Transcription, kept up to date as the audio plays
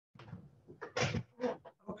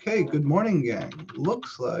Okay, good morning, gang.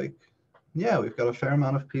 Looks like, yeah, we've got a fair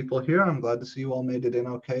amount of people here. I'm glad to see you all made it in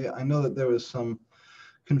okay. I know that there was some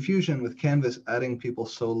confusion with Canvas adding people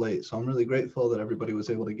so late, so I'm really grateful that everybody was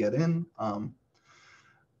able to get in.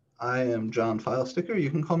 I am John Filesticker. You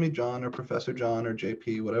can call me John or Professor John or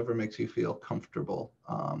JP, whatever makes you feel comfortable.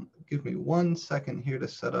 Give me 1 second here to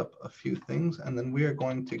set up a few things, and then we are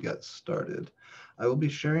going to get started. I will be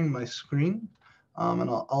sharing my screen, and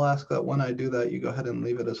I'll ask that when I do that, you go ahead and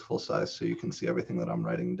leave it as full size so you can see everything that I'm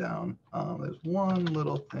writing down. There's one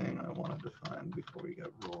little thing I wanted to find before we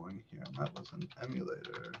get rolling here, and that was an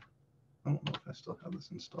emulator. I don't know if I still have this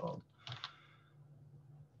installed.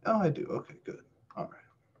 Oh, I do. Okay, good. All right.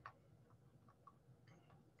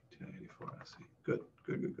 84 SE. Good.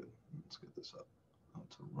 Let's get this up. Oh,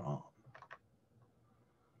 it's a ROM.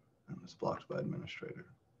 And it's blocked by administrator.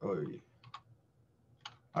 Oh, yeah.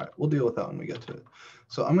 All right, we'll deal with that when we get to it.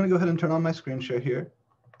 So I'm going to go ahead and turn on my screen share here.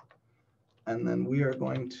 And then we are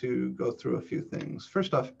going to go through a few things.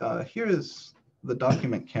 First off, here is the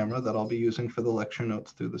document camera that I'll be using for the lecture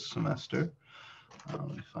notes through the semester. Let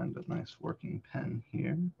me find a nice working pen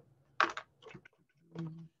here.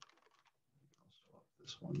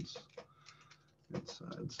 This one's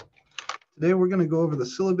insides. Today we're going to go over the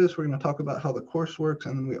syllabus. We're going to talk about how the course works,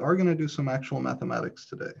 and then we are going to do some actual mathematics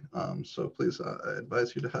today. So please, I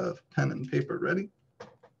advise you to have pen and paper ready.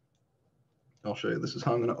 I'll show you. This is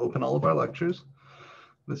how I'm going to open all of our lectures.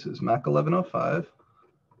 This is MAC1105,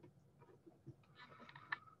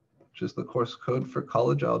 which is the course code for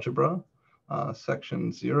college algebra,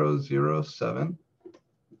 section 007.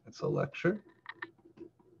 It's a lecture.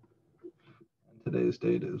 Today's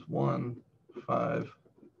date is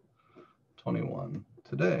 1/5/21.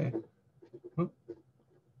 Today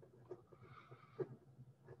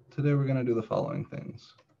we're going to do the following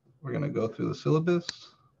things. We're going to go through the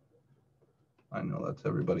syllabus. I know that's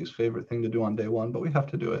everybody's favorite thing to do on day one, but we have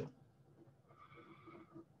to do it.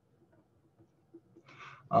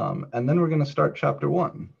 And then we're going to start chapter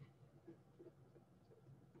 1.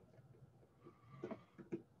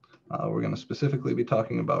 We're going to specifically be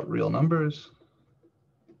talking about real numbers.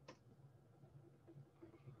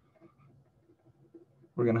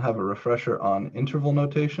 We're going to have a refresher on interval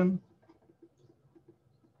notation.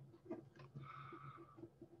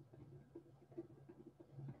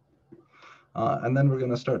 And then we're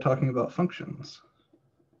going to start talking about functions.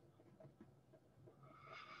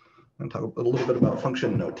 I'm going to talk a little bit about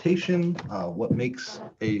function notation, what makes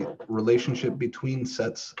a relationship between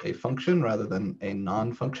sets a function rather than a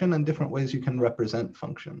non-function, and different ways you can represent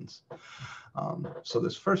functions. So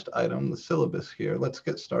this first item, the syllabus here, let's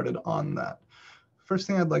get started on that. First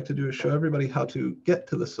thing I'd like to do is show everybody how to get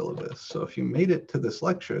to the syllabus. So if you made it to this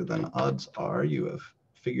lecture, then odds are you have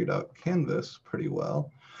figured out Canvas pretty well.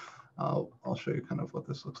 I'll show you kind of what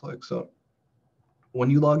this looks like. So when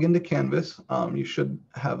you log into Canvas, you should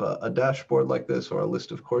have a dashboard like this or a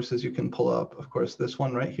list of courses you can pull up. Of course, this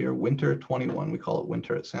one right here, Winter 21, we call it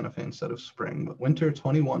Winter at Santa Fe instead of Spring, but Winter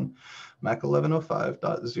 21,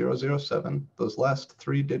 MAC1105.007. Those last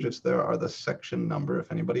 3 digits there are the section number.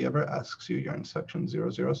 If anybody ever asks you, you're in section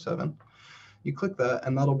 007. You click that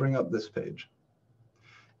and that'll bring up this page.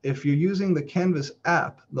 If you're using the Canvas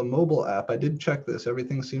app, the mobile app, I did check this,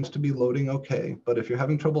 everything seems to be loading okay, but if you're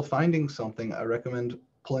having trouble finding something, I recommend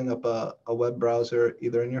pulling up a web browser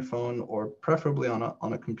either in your phone or preferably on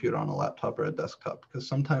a computer, on a laptop or a desktop, because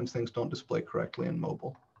sometimes things don't display correctly in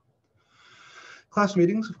mobile. Class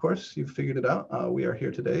meetings, of course, you've figured it out. We are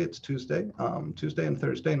here today, it's Tuesday and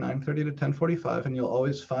Thursday, 9:30 to 10:45, and you'll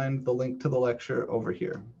always find the link to the lecture over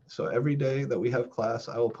here. So every day that we have class,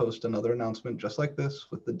 I will post another announcement just like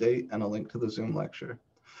this with the date and a link to the Zoom lecture.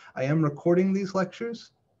 I am recording these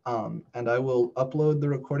lectures, and I will upload the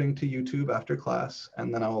recording to YouTube after class,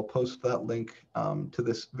 and then I will post that link to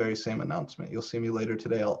this very same announcement. You'll see me later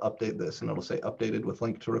today, I'll update this, and it'll say updated with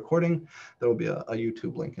link to recording. There will be a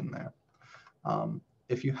YouTube link in there.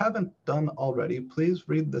 If you haven't done already, please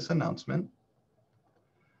read this announcement.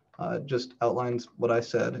 It just outlines what I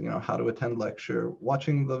said, how to attend lecture.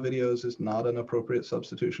 Watching the videos is not an appropriate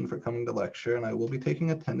substitution for coming to lecture, and I will be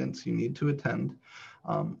taking attendance. You need to attend.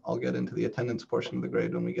 I'll get into the attendance portion of the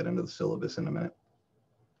grade when we get into the syllabus in a minute.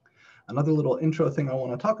 Another little intro thing I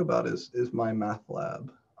want to talk about is my math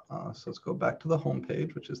lab. So let's go back to the home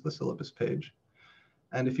page, which is the syllabus page.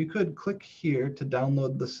 And if you could click here to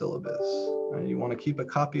download the syllabus, and you want to keep a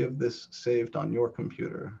copy of this saved on your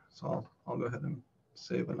computer. So I'll go ahead and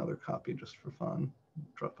save another copy just for fun,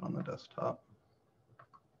 drop it on the desktop.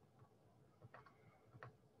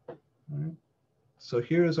 All right. So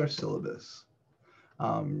here is our syllabus.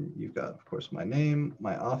 You've got, of course, my name,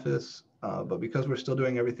 my office, but because we're still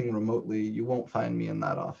doing everything remotely, you won't find me in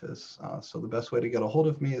that office. So the best way to get a hold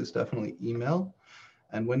of me is definitely email.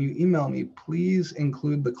 And when you email me, please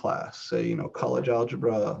include the class, say, you know, college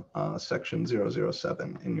algebra section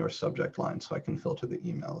 007 in your subject line so I can filter the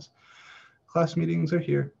emails. Class meetings are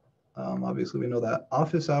here. Obviously, we know that.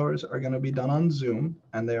 Office hours are going to be done on Zoom,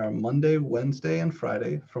 and they are Monday, Wednesday, and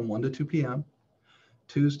Friday from 1 to 2 p.m.,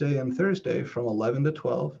 Tuesday and Thursday from 11 to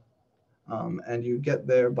 12. And you get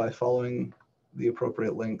there by following the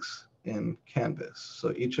appropriate links in Canvas.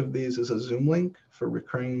 So each of these is a Zoom link for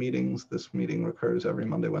recurring meetings. This meeting recurs every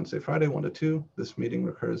Monday, Wednesday, Friday, 1 to 2. This meeting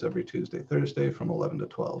recurs every Tuesday, Thursday from 11 to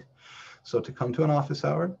 12. So to come to an office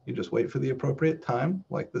hour, you just wait for the appropriate time,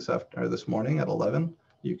 like this morning at 11.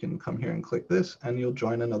 You can come here and click this, and you'll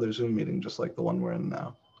join another Zoom meeting just like the one we're in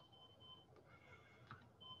now.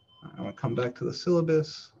 I'm going to come back to the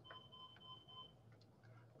syllabus.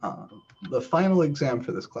 The final exam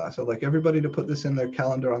for this class, I'd like everybody to put this in their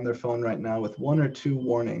calendar on their phone right now with 1 or 2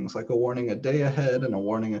 warnings, like a warning a day ahead and a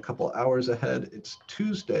warning a couple hours ahead. It's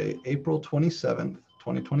Tuesday, April 27th,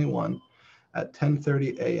 2021 at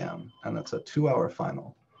 10:30 a.m. and that's a 2-hour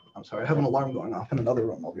final. I'm sorry, I have an alarm going off in another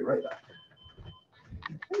room. I'll be right back.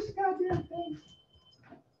 This goddamn thing.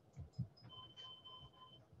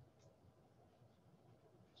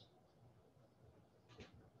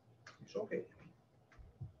 It's okay.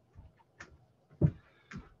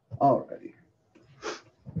 Alrighty.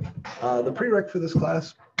 The prereq for this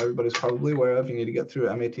class, everybody's probably aware of. You need to get through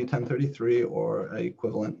MAT 1033 or an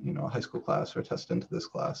equivalent, you know, high school class or test into this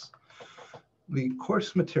class. The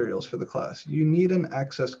course materials for the class, you need an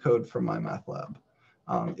access code for MyMathLab.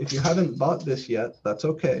 If you haven't bought this yet, that's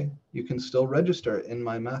okay. You can still register in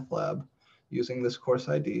MyMathLab using this course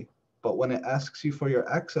ID. But when it asks you for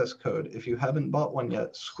your access code, if you haven't bought one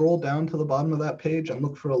yet, scroll down to the bottom of that page and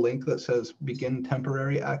look for a link that says begin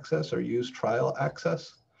temporary access or use trial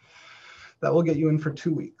access. That will get you in for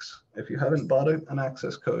 2 weeks. If you haven't bought an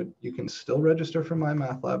access code, you can still register for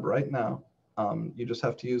MyMathLab right now. You just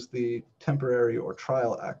have to use the temporary or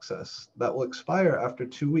trial access. That will expire after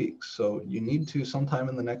 2 weeks. So you need to, sometime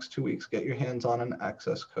in the next 2 weeks, get your hands on an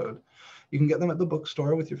access code. You can get them at the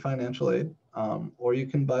bookstore with your financial aid, or you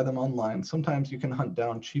can buy them online. Sometimes you can hunt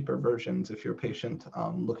down cheaper versions if you're patient,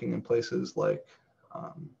 looking in places like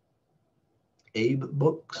Abe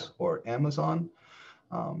Books or Amazon.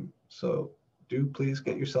 So do please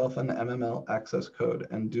get yourself an MML access code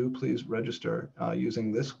and do please register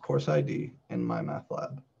using this course ID in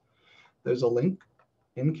MyMathLab. There's a link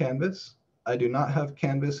in Canvas. I do not have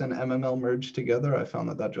Canvas and MML merged together. I found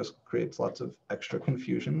that that just creates lots of extra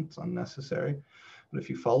confusion. It's unnecessary. But if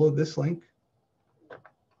you follow this link,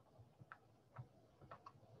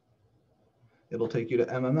 it'll take you to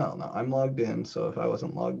MML. Now I'm logged in, so if I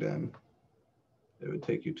wasn't logged in, it would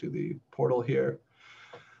take you to the portal here.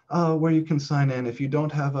 Where you can sign in. If you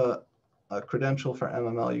don't have a credential for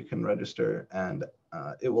MML, you can register, and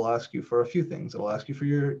it will ask you for a few things. It will ask you for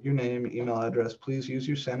your name, email address. Please use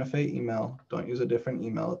your Santa Fe email. Don't use a different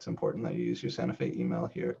email. It's important that you use your Santa Fe email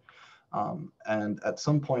here. And at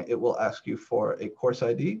some point, it will ask you for a course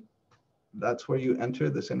ID. That's where you enter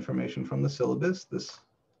this information from the syllabus, this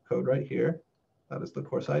code right here. That is the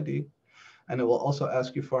course ID. And it will also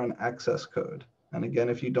ask you for an access code. And again,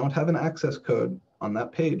 if you don't have an access code on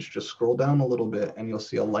that page, just scroll down a little bit and you'll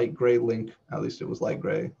see a light gray link, at least it was light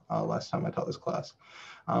gray last time I taught this class,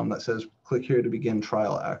 that says click here to begin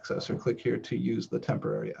trial access or click here to use the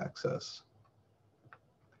temporary access.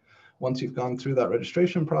 Once you've gone through that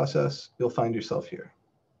registration process, you'll find yourself here.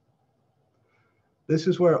 This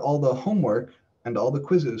is where all the homework and all the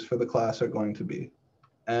quizzes for the class are going to be.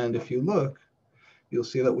 And if you look, you'll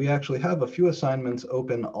see that we actually have a few assignments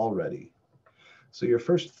open already. So your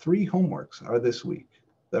first 3 homeworks are this week.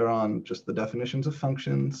 They're on just the definitions of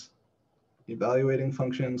functions, evaluating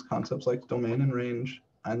functions, concepts like domain and range,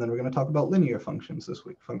 and then we're going to talk about linear functions this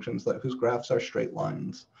week, functions whose graphs are straight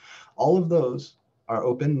lines. All of those are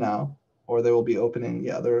open now, or they will be opening,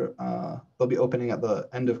 they'll be opening at the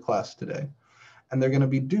end of class today. And they're going to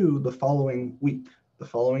be due the following week, the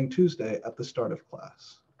following Tuesday at the start of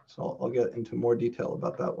class. So I'll get into more detail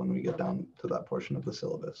about that when we get down to that portion of the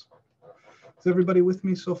syllabus. Is everybody with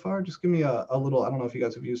me so far? Just give me a little, I don't know if you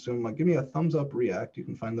guys have used Zoom, give me a thumbs up react. You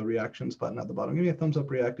can find the reactions button at the bottom. Give me a thumbs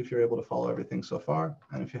up react if you're able to follow everything so far.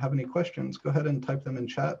 And if you have any questions, go ahead and type them in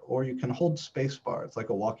chat, or you can hold spacebar. It's like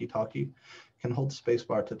a walkie-talkie. You can hold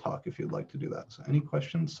spacebar to talk if you'd like to do that. So any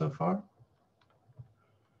questions so far?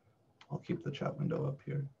 I'll keep the chat window up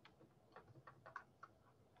here.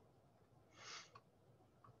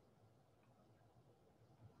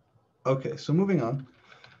 Okay, so moving on.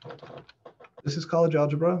 This is college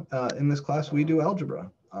algebra. In this class, we do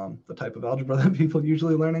algebra, the type of algebra that people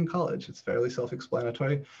usually learn in college. It's fairly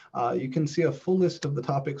self-explanatory. You can see a full list of the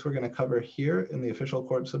topics we're going to cover here in the official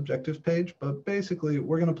course objectives page, but basically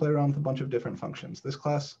we're going to play around with a bunch of different functions. This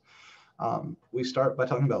class, we start by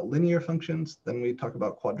talking about linear functions, then we talk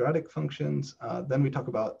about quadratic functions, then we talk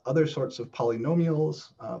about other sorts of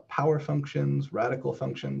polynomials, power functions, radical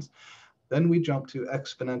functions. Then we jump to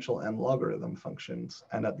exponential and logarithm functions.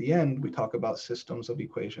 And at the end, we talk about systems of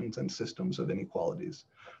equations and systems of inequalities.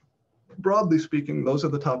 Broadly speaking, those are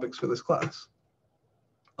the topics for this class.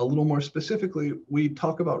 A little more specifically, we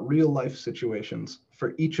talk about real life situations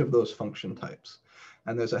for each of those function types.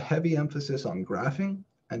 And there's a heavy emphasis on graphing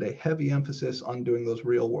and a heavy emphasis on doing those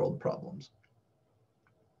real world problems.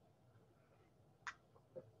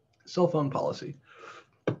 Cell phone policy.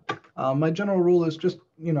 My general rule is just,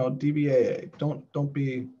 DBAA. Don't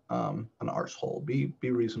be an arsehole. Be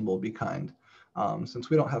reasonable. Be kind. Since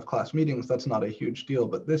we don't have class meetings, that's not a huge deal,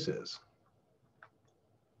 but this is.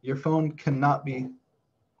 Your phone cannot be.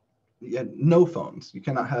 No phones. You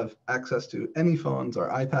cannot have access to any phones or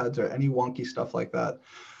iPads or any wonky stuff like that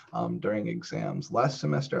during exams. Last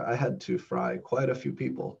semester, I had to fry quite a few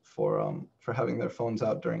people for having their phones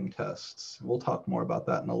out during tests. We'll talk more about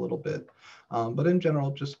that in a little bit. But in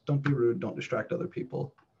general, just don't be rude, don't distract other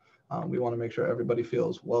people. We want to make sure everybody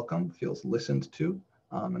feels welcome, feels listened to,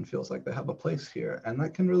 and feels like they have a place here. And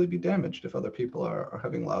that can really be damaged if other people are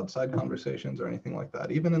having loud side conversations or anything like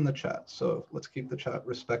that, even in the chat. So let's keep the chat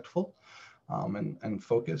respectful and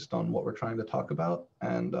focused on what we're trying to talk about,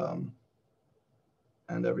 and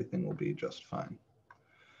everything will be just fine.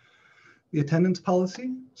 The attendance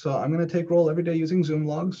policy. So I'm going to take roll every day using Zoom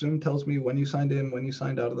logs. Zoom tells me when you signed in, when you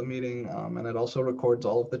signed out of the meeting, and it also records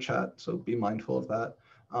all of the chat. So be mindful of that.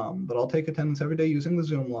 But I'll take attendance every day using the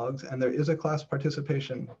Zoom logs, and there is a class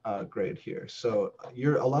participation grade here. So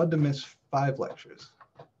you're allowed to miss 5 lectures.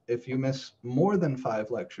 If you miss more than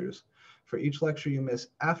 5 lectures, for each lecture you miss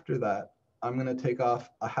after that, I'm going to take off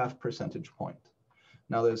a half percentage point.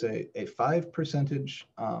 Now there's a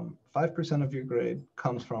 5% of your grade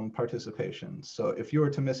comes from participation. So if you were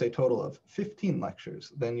to miss a total of 15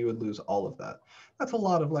 lectures, then you would lose all of that. That's a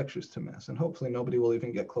lot of lectures to miss, and hopefully nobody will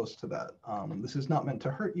even get close to that. This is not meant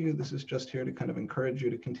to hurt you. This is just here to kind of encourage you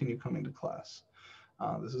to continue coming to class.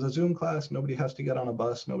 This is a Zoom class. Nobody has to get on a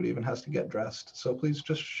bus. Nobody even has to get dressed. So please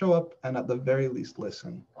just show up and at the very least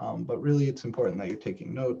listen. But really, it's important that you're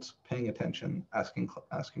taking notes, paying attention, asking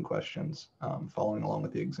questions, following along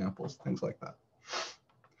with the examples, things like that.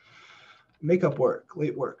 Makeup work,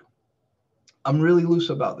 late work. I'm really loose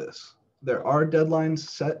about this. There are deadlines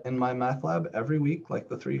set in my math lab every week, like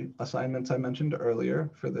the 3 assignments I mentioned earlier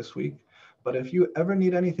for this week. But if you ever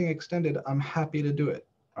need anything extended, I'm happy to do it,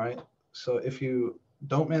 all right? So if you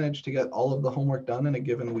don't manage to get all of the homework done in a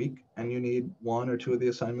given week and you need 1 or 2 of the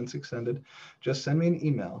assignments extended, just send me an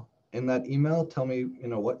email. In that email, tell me,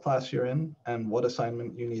 what class you're in and what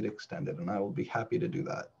assignment you need extended, and I will be happy to do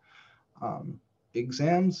that.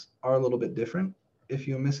 Exams are a little bit different. If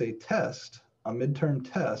you miss a test, a midterm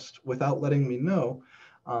test, without letting me know,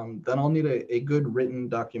 then I'll need a good written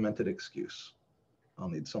documented excuse. I'll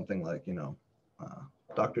need something like,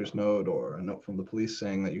 doctor's note or a note from the police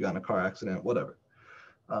saying that you got in a car accident, whatever.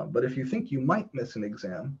 But if you think you might miss an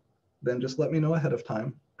exam, then just let me know ahead of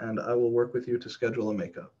time and I will work with you to schedule a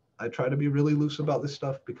makeup. I try to be really loose about this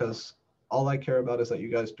stuff because all I care about is that you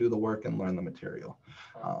guys do the work and learn the material.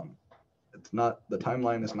 The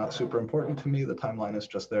timeline is not super important to me. The timeline is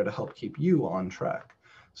just there to help keep you on track.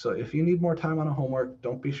 So if you need more time on a homework,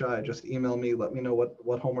 don't be shy. Just email me, let me know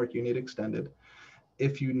what homework you need extended.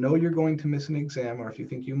 If you know you're going to miss an exam, or if you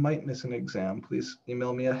think you might miss an exam, please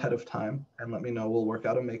email me ahead of time and let me know. We'll work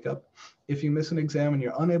out a makeup. If you miss an exam and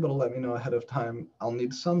you're unable to let me know ahead of time, I'll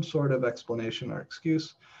need some sort of explanation or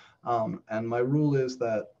excuse. And my rule is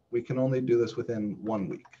that we can only do this within 1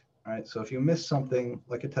 week. All right, so if you miss something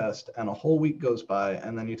like a test and a whole week goes by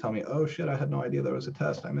and then you tell me, oh shit, I had no idea there was a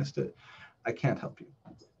test, I missed it, I can't help you.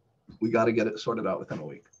 We got to get it sorted out within a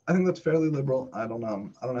week. I think that's fairly liberal. I don't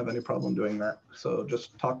have any problem doing that. So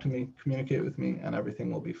just talk to me, communicate with me, and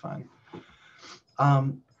everything will be fine.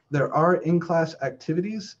 There are in-class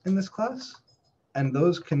activities in this class, and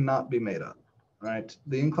those cannot be made up, right?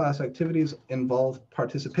 The in-class activities involve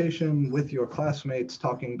participation with your classmates,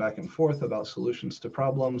 talking back and forth about solutions to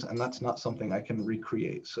problems, and that's not something I can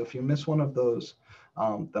recreate. So if you miss one of those,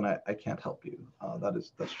 then I can't help you.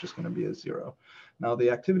 That's just going to be a 0. Now,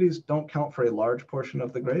 the activities don't count for a large portion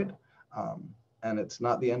of the grade, and it's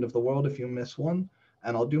not the end of the world if you miss one.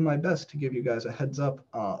 And I'll do my best to give you guys a heads up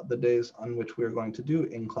the days on which we're going to do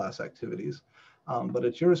in-class activities. But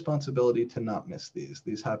it's your responsibility to not miss these.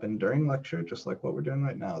 These happen during lecture, just like what we're doing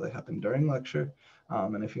right now. They happen during lecture.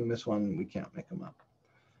 And if you miss one, we can't make them up.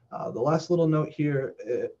 The last little note here,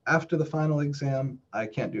 after the final exam, I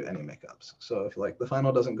can't do any makeups. So if like the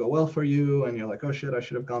final doesn't go well for you and you're like, oh shit, I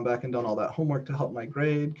should have gone back and done all that homework to help my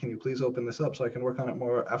grade. Can you please open this up so I can work on it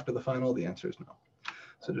more after the final? The answer is no.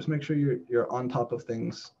 So just make sure you're on top of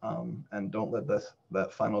things and don't let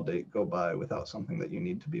that final date go by without something that you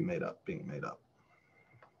need to be made up being made up.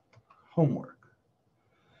 Homework.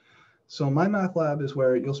 So my math lab is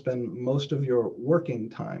where you'll spend most of your working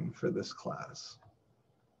time for this class.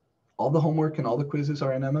 All the homework and all the quizzes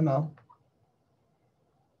are in MML.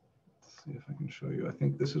 Let's see if I can show you. I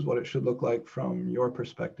think this is what it should look like from your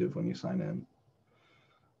perspective when you sign in.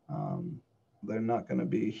 They're not going to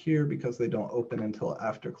be here because they don't open until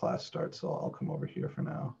after class starts, so I'll come over here for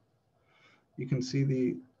now. You can see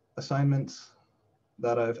the assignments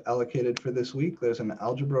that I've allocated for this week. There's an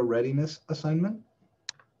algebra readiness assignment.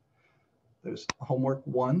 There's homework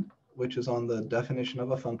 1, which is on the definition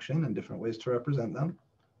of a function and different ways to represent them.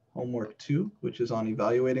 Homework 2, which is on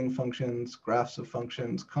evaluating functions, graphs of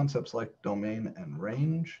functions, concepts like domain and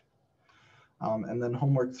range. And then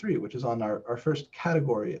homework 3, which is on our first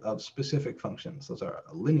category of specific functions. Those are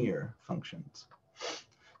linear functions.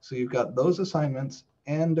 So you've got those assignments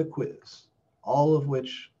and a quiz, all of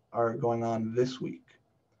which are going on this week.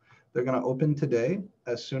 They're going to open today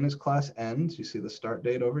as soon as class ends. You see the start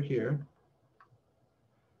date over here.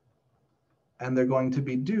 And they're going to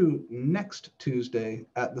be due next Tuesday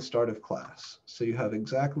at the start of class. So you have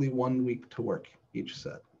exactly 1 week to work each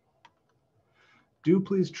set. Do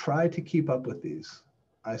please try to keep up with these.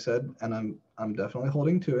 I said, and I'm definitely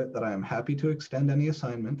holding to it, that I am happy to extend any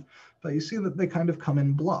assignment, but you see that they kind of come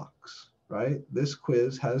in blocks, right? This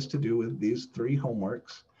quiz has to do with these 3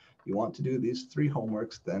 homeworks. You want to do these 3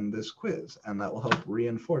 homeworks, then this quiz, and that will help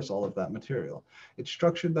reinforce all of that material. It's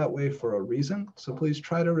structured that way for a reason, so please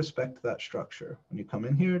try to respect that structure. When you come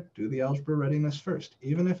in here, do the algebra readiness first.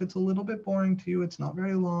 Even if it's a little bit boring to you, it's not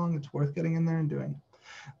very long, it's worth getting in there and doing.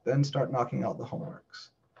 Then start knocking out the homeworks.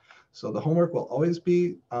 So the homework will always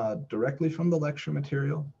be directly from the lecture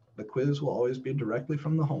material. The quiz will always be directly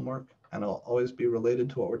from the homework, and it'll always be related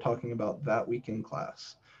to what we're talking about that week in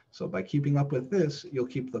class. So by keeping up with this, you'll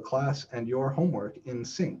keep the class and your homework in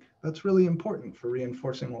sync. That's really important for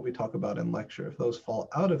reinforcing what we talk about in lecture. If those fall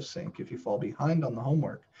out of sync, if you fall behind on the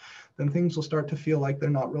homework, then things will start to feel like they're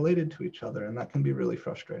not related to each other, and that can be really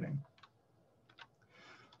frustrating.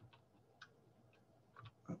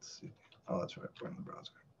 Let's see. Oh, that's right, we're in the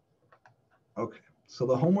browser. Okay, so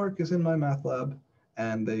the homework is in my math lab,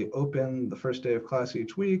 and they open the first day of class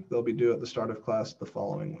each week. They'll be due at the start of class the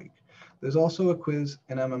following week. There's also a quiz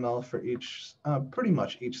in MML for each, pretty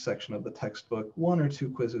much each section of the textbook, 1 or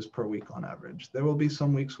 2 quizzes per week on average. There will be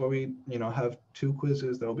some weeks where we, have 2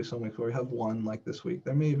 quizzes. There will be some weeks where we have 1, like this week.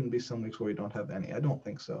 There may even be some weeks where we don't have any. I don't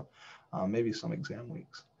think so. Maybe some exam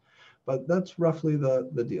weeks. But that's roughly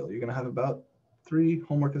the deal. You're going to have about 3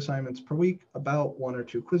 homework assignments per week, about 1 or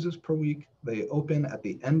 2 quizzes per week. They open at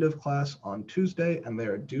the end of class on Tuesday, and they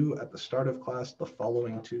are due at the start of class the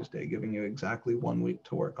following Tuesday, giving you exactly 1 week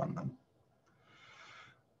to work on them.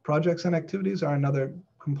 Projects and activities are another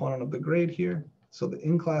component of the grade here. So the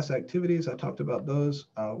in-class activities, I talked about those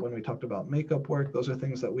when we talked about makeup work. Those are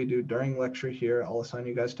things that we do during lecture here. I'll assign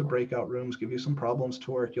you guys to breakout rooms, give you some problems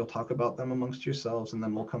to work. You'll talk about them amongst yourselves, and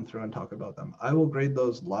then we'll come through and talk about them. I will grade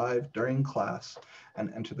those live during class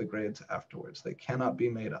and enter the grades afterwards. They cannot be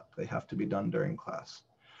made up. They have to be done during class.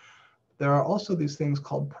 There are also these things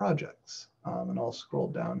called projects. And I'll scroll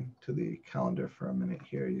down to the calendar for a minute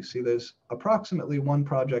here. You see there's approximately 1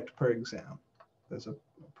 project per exam. There's a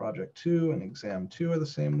project 2 and exam 2 are the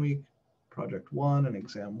same week. Project 1 and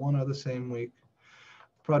exam 1 are the same week.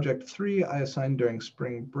 Project 3 I assigned during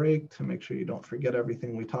spring break to make sure you don't forget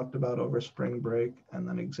everything we talked about over spring break. And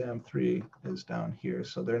then exam 3 is down here.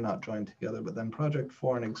 So they're not joined together, but then project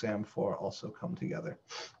 4 and exam 4 also come together.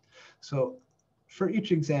 So for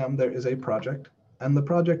each exam, there is a project. And the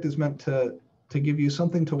project is meant to give you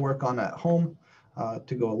something to work on at home,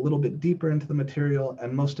 to go a little bit deeper into the material,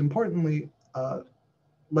 and most importantly,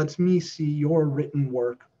 lets me see your written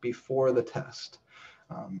work before the test.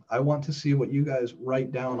 I want to see what you guys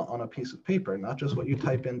write down on a piece of paper, not just what you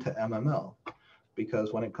type into MML,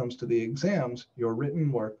 because when it comes to the exams, your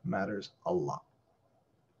written work matters a lot.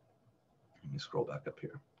 Let me scroll back up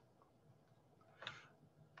here.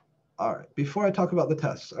 All right, before I talk about the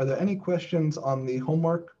tests, are there any questions on the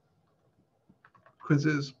homework,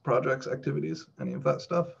 quizzes, projects, activities, any of that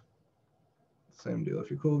stuff? Same deal. If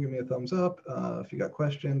you're cool, give me a thumbs up. If you got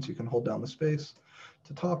questions, you can hold down the space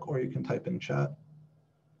to talk, or you can type in chat.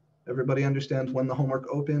 Everybody understands when the homework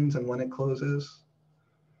opens and when it closes?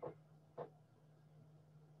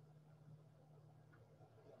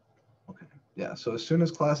 Okay, yeah, so as soon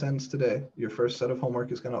as class ends today, your first set of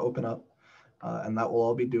homework is going to open up, and that will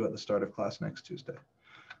all be due at the start of class next Tuesday.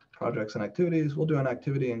 Projects and activities, we'll do an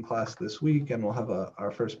activity in class this week, and we'll have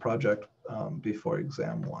our first project before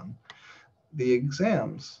exam 1. The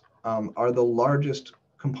exams are the largest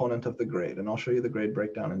component of the grade, and I'll show you the grade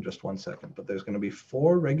breakdown in just 1 second, but there's going to be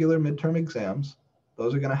 4 regular midterm exams.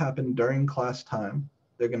 Those are going to happen during class time.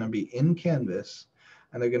 They're going to be in Canvas,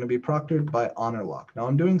 and they're going to be proctored by HonorLock. Now,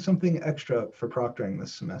 I'm doing something extra for proctoring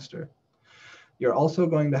this semester. You're also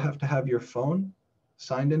going to have your phone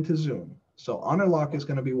signed into Zoom. So HonorLock is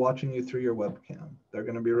going to be watching you through your webcam. They're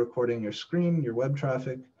going to be recording your screen, your web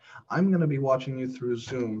traffic. I'm going to be watching you through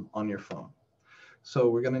Zoom on your phone. So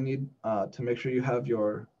we're going to need to make sure you have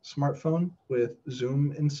your smartphone with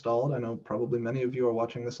Zoom installed. I know probably many of you are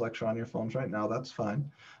watching this lecture on your phones right now. That's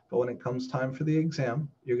fine. But when it comes time for the exam,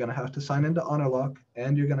 you're going to have to sign into HonorLock,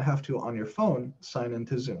 and you're going to have to, on your phone, sign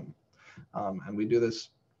into Zoom. And we do this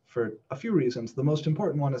for a few reasons. The most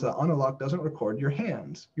important one is that HonorLock doesn't record your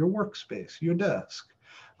hands, your workspace, your desk.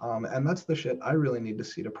 And that's the shit I really need to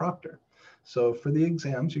see to proctor. So for the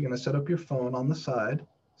exams, you're going to set up your phone on the side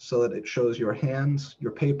so that it shows your hands,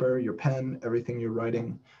 your paper, your pen, everything you're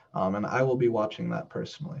writing. And I will be watching that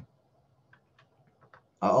personally.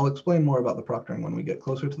 I'll explain more about the proctoring when we get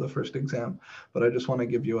closer to the first exam, but I just want to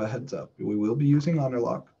give you a heads up. We will be using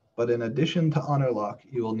HonorLock, but in addition to HonorLock,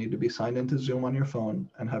 you will need to be signed into Zoom on your phone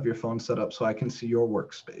and have your phone set up so I can see your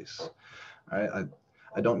workspace. All right,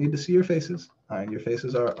 I don't need to see your faces. Your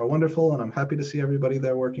faces are wonderful, and I'm happy to see everybody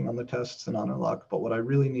there working on the tests and HonorLock, but what I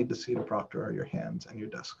really need to see to proctor are your hands and your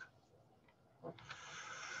desk.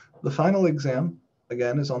 The final exam,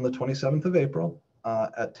 again, is on the 27th of April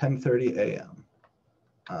at 10:30 a.m.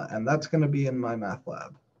 And that's going to be in my math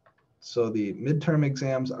lab. So the midterm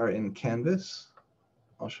exams are in Canvas.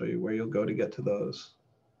 I'll show you where you'll go to get to those.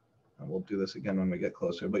 And we'll do this again when we get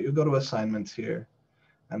closer, but you'll go to assignments here.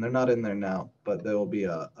 And they're not in there now, but there will be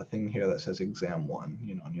a thing here that says exam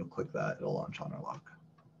 1, and you'll click that, it'll launch HonorLock.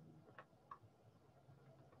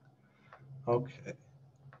 Okay.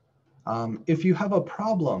 If you have a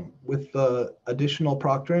problem with the additional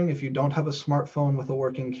proctoring, if you don't have a smartphone with a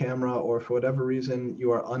working camera, or for whatever reason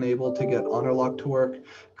you are unable to get HonorLock to work,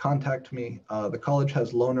 contact me. The college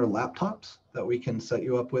has loaner laptops that we can set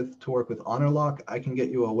you up with to work with HonorLock. I can get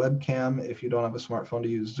you a webcam if you don't have a smartphone to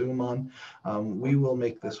use Zoom on. We will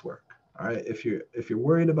make this work. All right, if you're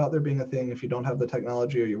worried about there being a thing, if you don't have the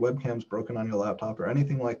technology or your webcam's broken on your laptop or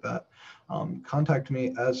anything like that, contact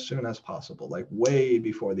me as soon as possible, like way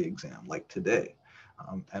before the exam, like today,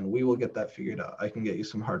 and we will get that figured out. I can get you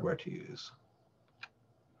some hardware to use.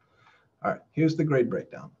 All right, here's the grade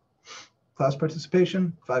breakdown. Class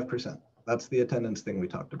participation, 5%. That's the attendance thing we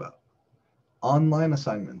talked about. Online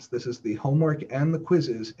assignments, this is the homework and the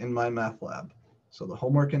quizzes in my math lab. So the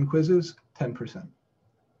homework and quizzes, 10%.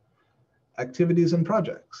 Activities and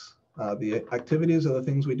projects. The activities are the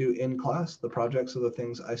things we do in class. The projects are the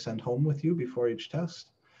things I send home with you before each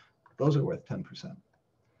test. Those are worth 10%.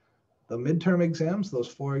 The midterm exams, those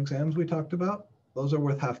 4 exams we talked about, those are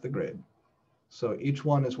worth half the grade. So each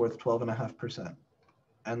one is worth 12.5%.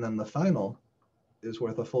 And then the final is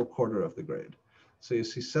worth a full quarter of the grade. So you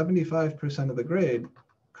see 75% of the grade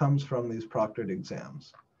comes from these proctored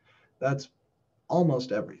exams. That's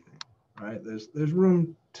almost everything. Right? There's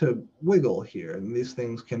room to wiggle here, and these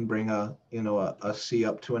things can bring a C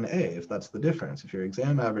up to an A if that's the difference. If your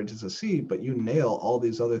exam average is a C, but you nail all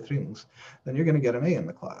these other things, then you're going to get an A in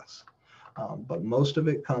the class. But most of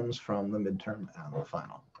it comes from the midterm and the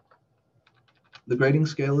final. The grading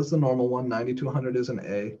scale is the normal one. 90 to 100 is an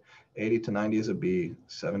A, 80 to 90 is a B,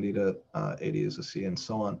 70 to 80 is a C, and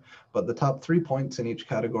so on. But the top 3 points in each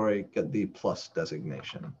category get the plus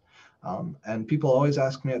designation. And people always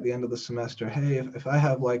ask me at the end of the semester, hey, if I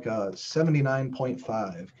have like a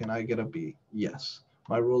 79.5, can I get a B? Yes.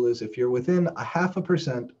 My rule is if you're within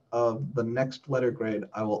 0.5% of the next letter grade,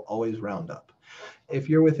 I will always round up. If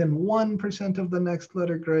you're within 1% of the next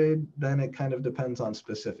letter grade, then it kind of depends on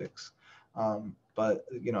specifics. But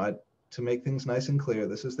to make things nice and clear,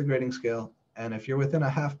 this is the grading scale. And if you're within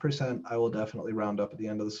 0.5%, I will definitely round up at the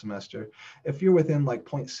end of the semester. If you're within like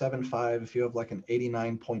 0.75, if you have like an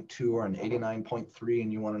 89.2 or an 89.3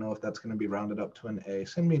 and you want to know if that's going to be rounded up to an A,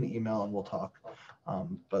 send me an email and we'll talk.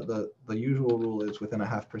 But the usual rule is within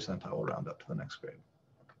 0.5%, I will round up to the next grade.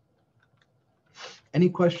 Any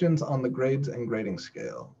questions on the grades and grading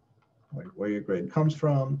scale? like where your grade comes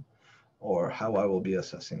from, or how I will be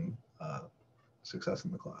assessing success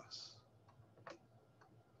in the class.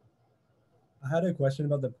 I had a question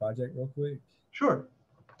about the project real quick. Sure.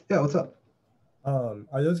 Yeah, what's up?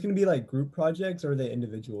 Are those going to be like group projects or are they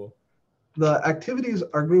individual? The activities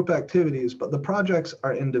are group activities, but the projects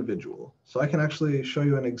are individual. So I can actually show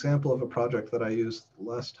you an example of a project that I used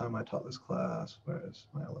last time I taught this class. Where is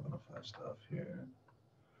my 1105 stuff here?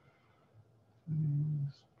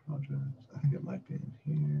 These projects, I think it might be in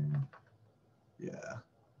here. Yeah.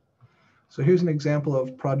 So here's an example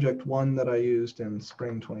of project 1 that I used in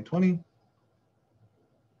spring 2020.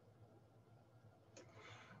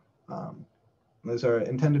 These are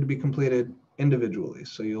intended to be completed individually.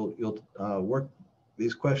 So you'll work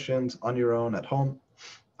these questions on your own at home.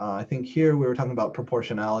 I think here we were talking about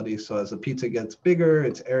proportionality. So as the pizza gets bigger,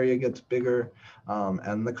 its area gets bigger,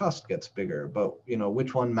 and the cost gets bigger. But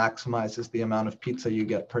which one maximizes the amount of pizza you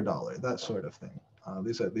get per dollar? That sort of thing.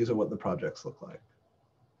 These are what the projects look like,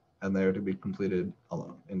 and they are to be completed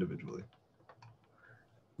alone, individually.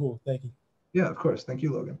 Cool. Thank you. Yeah, of course. Thank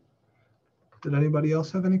you, Logan. Did anybody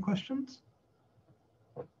else have any questions?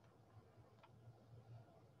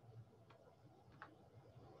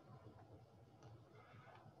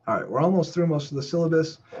 All right, we're almost through most of the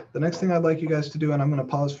syllabus. The next thing I'd like you guys to do, and I'm going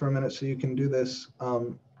to pause for a minute so you can do this,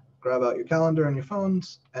 grab out your calendar and your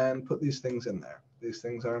phones and put these things in there. These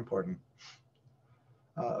things are important.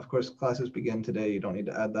 Of course, classes begin today. You don't need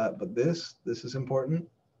to add that, but this is important.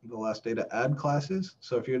 The last day to add classes.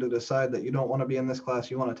 So if you're to decide that you don't want to be in this class,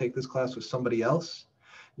 you want to take this class with somebody else,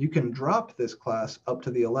 you can drop this class up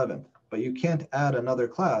to the 11th, but you can't add another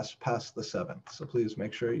class past the 7th. So please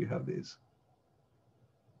make sure you have these.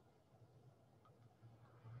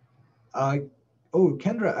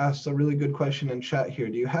 Kendra asks a really good question in chat here.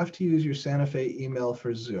 Do you have to use your Santa Fe email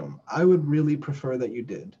for Zoom? I would really prefer that you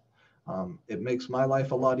did. It makes my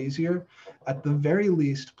life a lot easier. At the very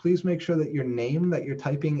least, please make sure that your name that you're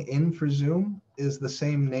typing in for Zoom is the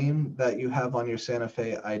same name that you have on your Santa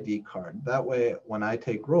Fe ID card. That way, when I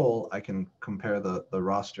take roll, I can compare the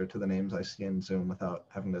roster to the names I see in Zoom without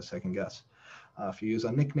having to second guess. If you use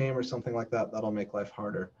a nickname or something like that, that'll make life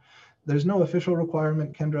harder. There's no official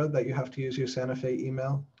requirement, Kendra, that you have to use your Santa Fe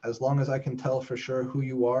email. As long as I can tell for sure who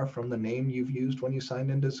you are from the name you've used when you signed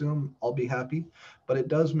into Zoom, I'll be happy. But it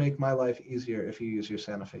does make my life easier if you use your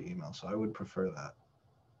Santa Fe email, so I would prefer that.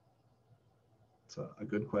 It's a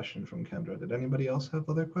good question from Kendra. Did anybody else have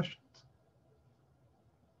other questions?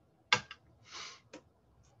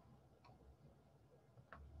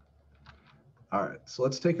 All right, so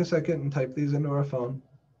let's take a second and type these into our phone.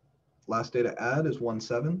 Last day to add is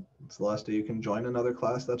 1/7. It's the last day you can join another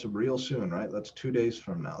class. That's real soon, right? That's 2 days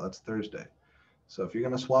from now. That's Thursday. So if you're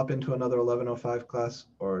going to swap into another 1105 class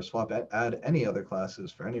or add any other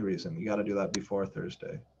classes for any reason, you got to do that before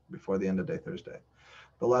Thursday, before the end of day Thursday.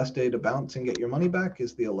 The last day to bounce and get your money back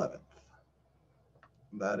is the 11th.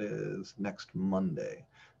 That is next Monday.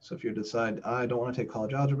 So if you decide, I don't want to take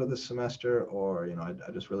college algebra this semester, or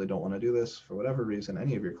I just really don't want to do this for whatever reason,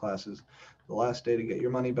 any of your classes, the last day to get your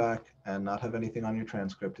money back and not have anything on your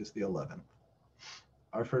transcript is the 11th.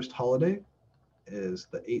 Our first holiday is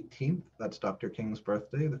the 18th. That's Dr. King's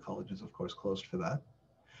birthday. The college is, of course, closed for that.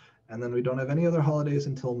 And then we don't have any other holidays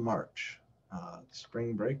until March.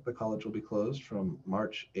 Spring break, the college will be closed from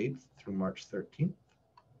March 8th through March 13th.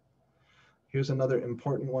 Here's another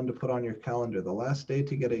important one to put on your calendar, the last day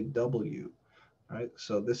to get a W, right?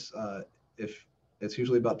 So this, if it's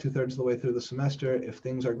usually about 2/3 of the way through the semester, if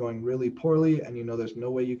things are going really poorly and there's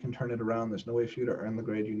no way you can turn it around, there's no way for you to earn the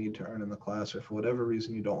grade you need to earn in the class, or for whatever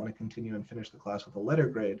reason you don't want to continue and finish the class with a letter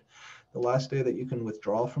grade, the last day that you can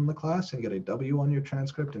withdraw from the class and get a W on your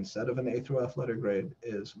transcript instead of an A through F letter grade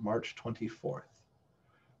is March 24th.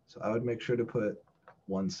 So I would make sure to put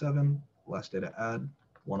 1/7, last day to add,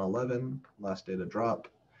 1/11, last day to drop,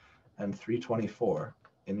 and 3/24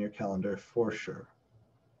 in your calendar for sure.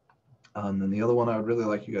 And then the other one I would really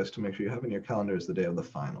like you guys to make sure you have in your calendar is the day of the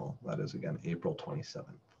final. That is, again, April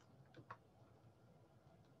 27th.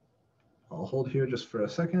 I'll hold here just for a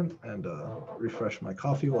second and refresh my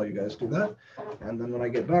coffee while you guys do that. And then when I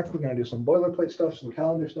get back, we're going to do some boilerplate stuff, some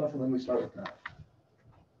calendar stuff, and then we start with that.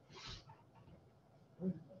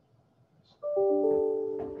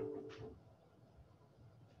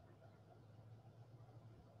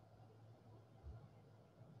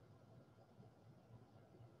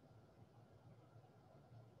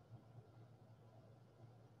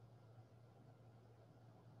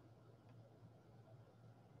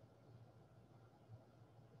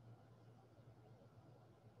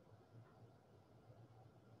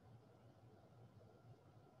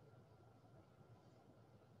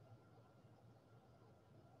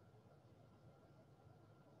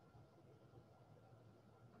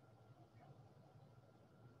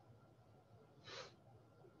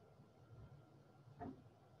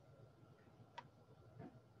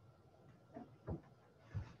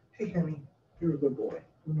 Hey, Henny, you're a good boy.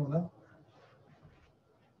 You know that?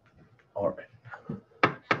 All right.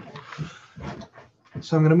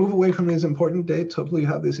 So I'm going to move away from these important dates. Hopefully you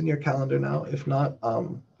have these in your calendar now. If not,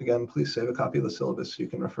 again, please save a copy of the syllabus so you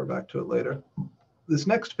can refer back to it later. This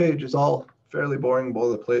next page is all fairly boring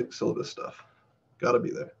boilerplate syllabus stuff. Got to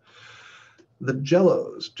be there. The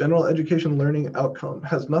GELOs, General Education Learning Outcome,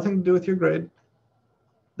 has nothing to do with your grade,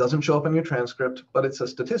 doesn't show up on your transcript, but it's a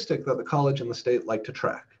statistic that the college and the state like to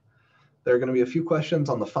track. There are going to be a few questions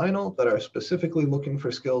on the final that are specifically looking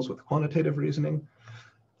for skills with quantitative reasoning.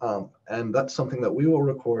 And that's something that we will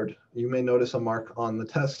record. You may notice a mark on the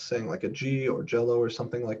test saying like a G or Jello or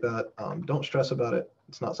something like that. Don't stress about it.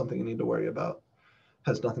 It's not something you need to worry about.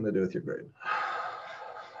 Has nothing to do with your grade.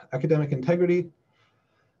 Academic integrity,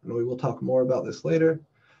 and we will talk more about this later.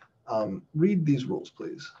 Read these rules,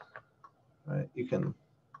 please. All right, you can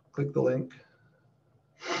click the link.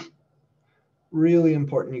 Really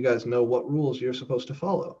important you guys know what rules you're supposed to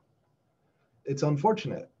follow. It's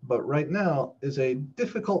unfortunate, but right now is a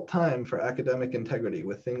difficult time for academic integrity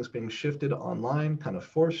with things being shifted online, kind of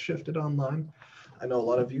force shifted online. I know a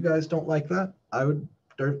lot of you guys don't like that. I would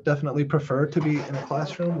definitely prefer to be in a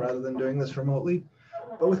classroom rather than doing this remotely.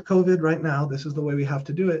 But with COVID right now, this is the way we have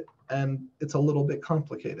to do it, and it's a little bit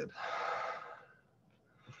complicated.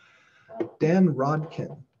 Dan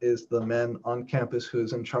Rodkin is the man on campus who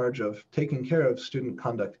is in charge of taking care of student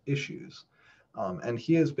conduct issues. And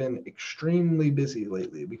he has been extremely busy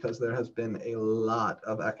lately because there has been a lot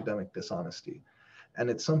of academic dishonesty. And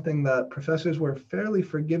it's something that professors were fairly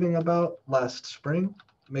forgiving about last spring,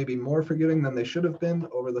 maybe more forgiving than they should have been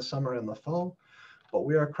over the summer and the fall. But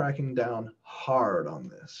we are cracking down hard on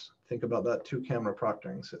this. Think about that 2-camera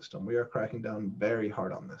proctoring system. We are cracking down very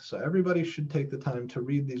hard on this. So everybody should take the time to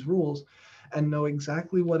read these rules and know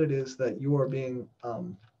exactly what it is that you are being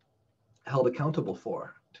held accountable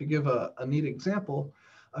for. To give a neat example,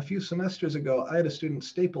 a few semesters ago, I had a student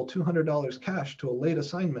staple $200 cash to a late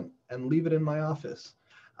assignment and leave it in my office.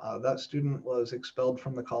 That student was expelled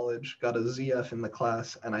from the college, got a ZF in the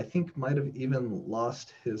class, and I think might have even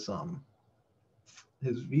lost his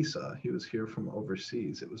visa. He was here from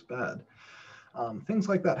overseas. It was bad. Things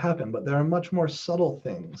like that happen, but there are much more subtle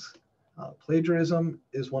things. Plagiarism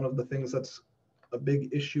is one of the things that's a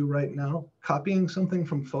big issue right now. Copying something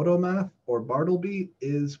from Photomath or Bartleby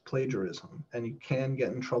is plagiarism, and you can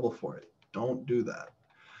get in trouble for it. Don't do that.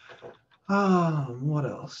 What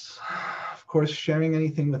else? Of course, sharing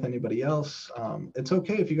anything with anybody else. It's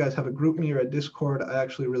okay if you guys have a GroupMe or a Discord. I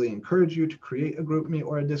actually really encourage you to create a GroupMe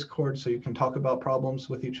or a Discord so you can talk about problems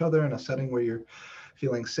with each other in a setting where you're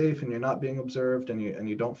feeling safe and you're not being observed and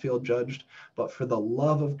you don't feel judged. But for the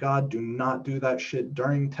love of God, do not do that shit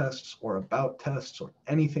during tests or about tests or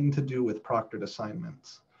anything to do with proctored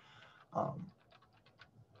assignments.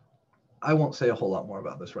 I won't say a whole lot more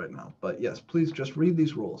about this right now, but yes, please just read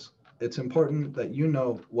these rules. It's important that you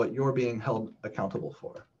know what you're being held accountable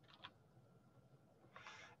for.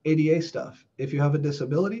 ADA stuff. If you have a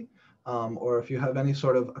disability, or if you have any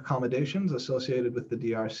sort of accommodations associated with the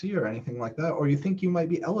DRC or anything like that, or you think you might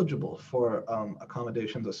be eligible for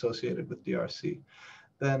accommodations associated with DRC,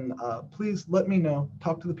 then please let me know.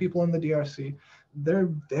 Talk to the people in the DRC. They're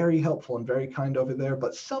very helpful and very kind over there,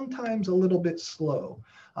 but sometimes a little bit slow.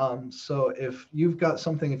 So if you've got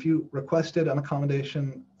something, if you requested an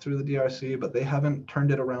accommodation through the DRC, but they haven't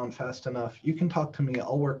turned it around fast enough, you can talk to me.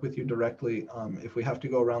 I'll work with you directly. If we have to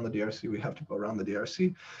go around the DRC, we have to go around the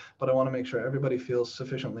DRC, but I want to make sure everybody feels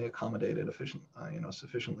sufficiently accommodated,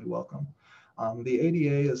 sufficiently welcome. The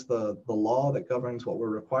ADA is the law that governs what we're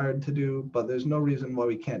required to do, but there's no reason why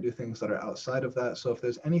we can't do things that are outside of that. So if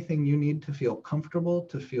there's anything you need to feel comfortable,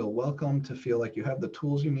 to feel welcome, to feel like you have the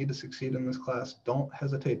tools you need to succeed in this class, don't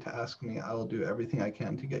hesitate to ask me. I will do everything I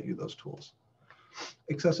can to get you those tools.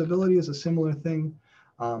 Accessibility is a similar thing.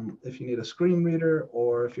 If you need a screen reader,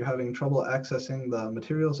 or if you're having trouble accessing the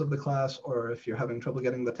materials of the class, or if you're having trouble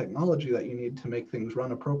getting the technology that you need to make things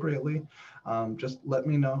run appropriately, just let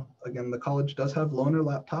me know. Again, the college does have loaner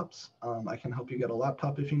laptops. I can help you get a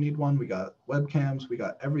laptop if you need one. We got webcams, we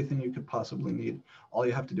got everything you could possibly need. All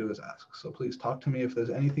you have to do is ask. So please talk to me if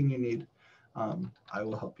there's anything you need. I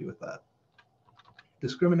will help you with that.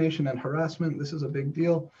 Discrimination and harassment, this is a big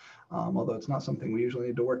deal. Although it's not something we usually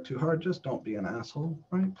need to work too hard, just don't be an asshole,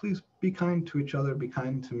 right? Please be kind to each other, be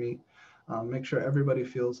kind to me. Make sure everybody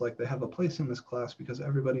feels like they have a place in this class, because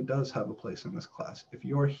everybody does have a place in this class. If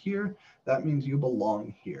you're here, that means you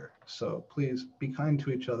belong here. So please be kind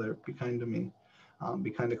to each other, be kind to me, be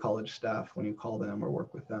kind to college staff when you call them or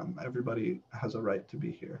work with them. Everybody has a right to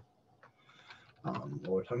be here. While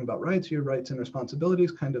we're talking about rights here, rights and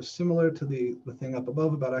responsibilities, kind of similar to the thing up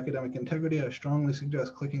above about academic integrity. I strongly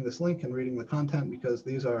suggest clicking this link and reading the content because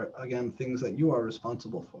these are, again, things that you are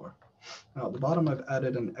responsible for. Now, at the bottom, I've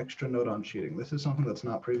added an extra note on cheating. This is something that's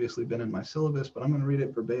not previously been in my syllabus, but I'm going to read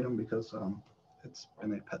it verbatim because it's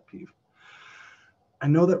been a pet peeve. I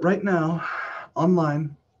know that right now,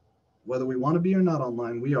 online, whether we want to be or not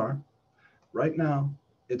online, we are. Right now,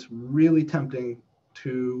 it's really tempting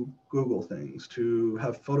to Google things, to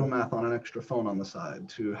have photo math on an extra phone on the side,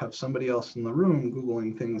 to have somebody else in the room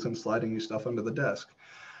Googling things and sliding you stuff under the desk.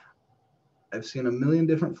 I've seen a million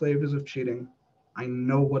different flavors of cheating. I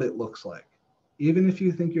know what it looks like. Even if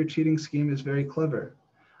you think your cheating scheme is very clever,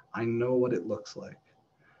 I know what it looks like.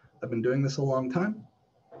 I've been doing this a long time.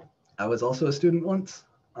 I was also a student once,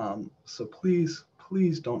 so please,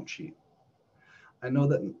 please don't cheat. I know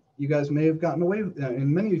that you guys may have gotten away with, and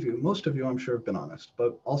many of you, most of you, I'm sure have been honest,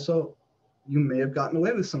 but also you may have gotten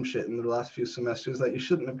away with some shit in the last few semesters that you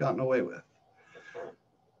shouldn't have gotten away with.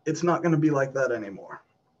 It's not going to be like that anymore.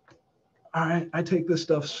 All right, I take this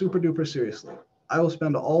stuff super duper seriously. I will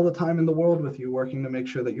spend all the time in the world with you working to make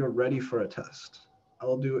sure that you're ready for a test. I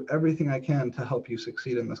will do everything I can to help you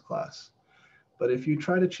succeed in this class. But if you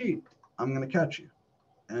try to cheat, I'm going to catch you.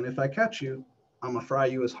 And if I catch you, I'm going to fry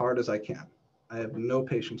you as hard as I can. I have no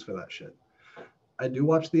patience for that shit. I do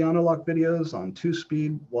watch the honor lock videos on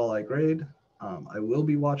 2-speed while I grade. I will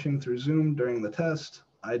be watching through Zoom during the test.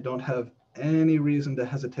 I don't have any reason to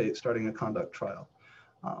hesitate starting a conduct trial.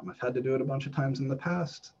 I've had to do it a bunch of times in the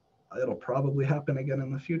past. It'll probably happen again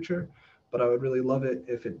in the future, but I would really love it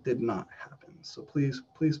if it did not happen. So please,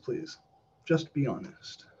 please, please, just be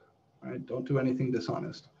honest. All right? Don't do anything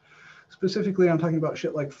dishonest. Specifically, I'm talking about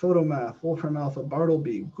shit like photomath, Wolfram Alpha,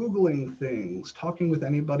 Bartleby, Googling things, talking with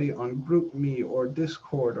anybody on GroupMe or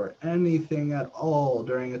Discord or anything at all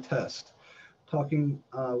during a test. Talking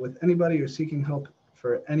with anybody or seeking help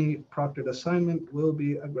for any proctored assignment will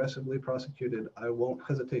be aggressively prosecuted. I won't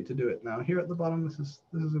hesitate to do it. Now, here at the bottom, this is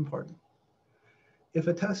important. If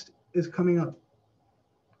a test is coming up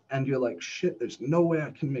and you're like, shit, there's no way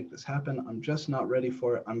I can make this happen. I'm just not ready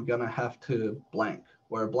for it. I'm gonna have to blank,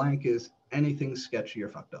 where blank is anything sketchy or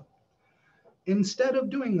fucked up. Instead of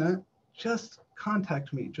doing that, just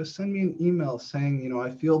contact me. Just send me an email saying, you know, I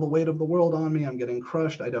feel the weight of the world on me. I'm getting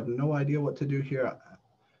crushed. I'd have no idea what to do here.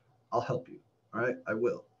 I'll help you. All right, I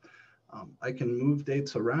will. I can move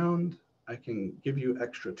dates around. I can give you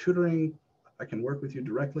extra tutoring. I can work with you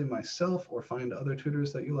directly myself or find other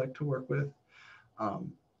tutors that you like to work with.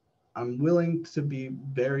 I'm willing to be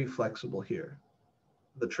very flexible here.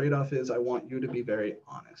 The trade-off is I want you to be very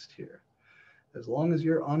honest here. As long as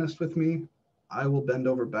you're honest with me, I will bend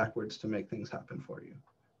over backwards to make things happen for you.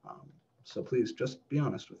 So please just be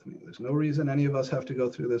honest with me. There's no reason any of us have to go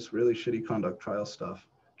through this really shitty conduct trial stuff.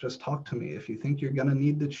 Just talk to me. If you think you're gonna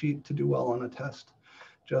need to cheat to do well on a test,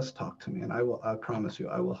 just talk to me and I promise you,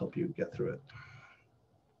 I will help you get through it.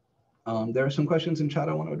 There are some questions in chat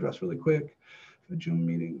I want to address really quick. Join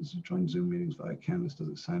Zoom meetings via Canvas. Does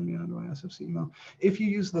it sign me onto my SFC email? If you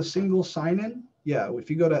use the single sign-in, yeah, if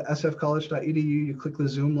you go to sfcollege.edu, you click the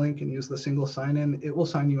Zoom link and use the single sign-in, it will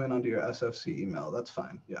sign you in onto your SFC email. That's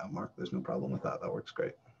fine. Yeah, Mark, there's no problem with that. That works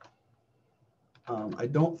great. I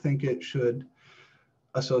don't think it should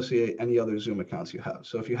associate any other Zoom accounts you have.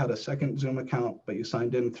 So if you had a second Zoom account, but you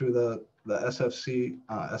signed in through the SFC,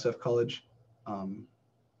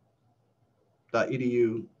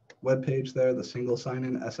 sfcollege.edu webpage there, the single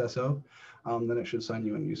sign-in SSO, then it should sign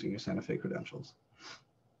you in using your Santa Fe credentials.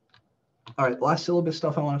 All right, last syllabus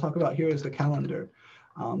stuff I want to talk about here is the calendar.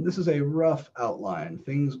 This is a rough outline.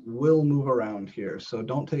 Things will move around here, so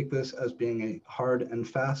don't take this as being a hard and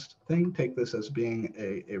fast thing. Take this as being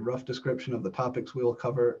a rough description of the topics we'll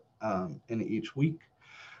cover in each week.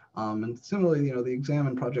 And similarly, you know, the exam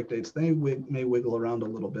and project dates, they may wiggle around a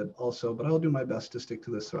little bit also, but I'll do my best to stick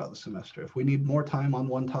to this throughout the semester. If we need more time on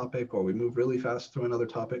one topic or we move really fast through another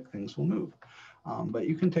topic, things will move. But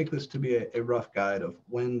you can take this to be a rough guide of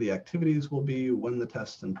when the activities will be, when the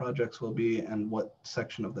tests and projects will be, and what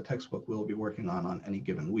section of the textbook we'll be working on any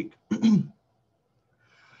given week.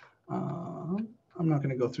 I'm not going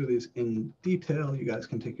to go through these in detail. You guys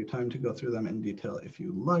can take your time to go through them in detail if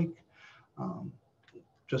you like.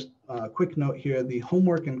 Just a quick note here, the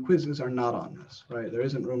homework and quizzes are not on this, right? There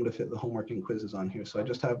isn't room to fit the homework and quizzes on here. So I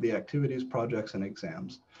just have the activities, projects, and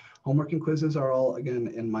exams. Homework and quizzes are all, again,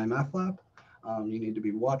 in my math lab. You need to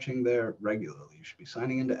be watching there regularly. You should be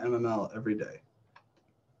signing into MML every day.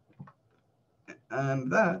 And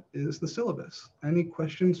that is the syllabus. Any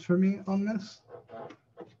questions for me on this?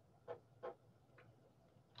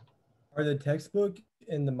 Are the textbook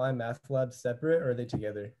in the My Math Lab separate, or are they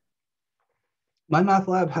together?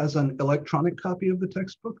 MyMathLab has an electronic copy of the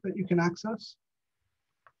textbook that you can access.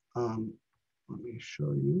 Let me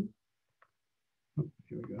show you. Oh,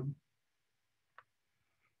 here we go.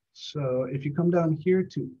 So if you come down here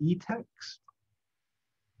to eText,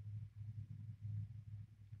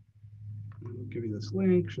 I'll give you this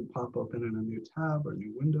link, should pop open in a new tab or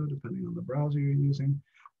new window, depending on the browser you're using.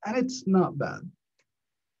 And it's not bad.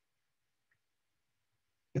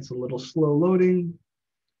 It's a little slow loading.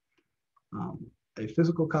 A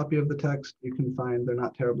physical copy of the text you can find, they're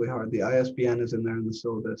not terribly hard. The ISBN is in there in the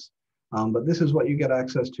syllabus, but this is what you get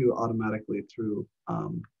access to automatically through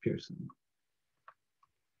Pearson.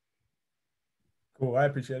 Cool, I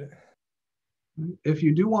appreciate it. If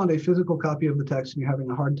you do want a physical copy of the text and you're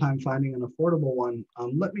having a hard time finding an affordable one,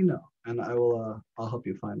 let me know and I'll help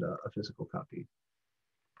you find a physical copy.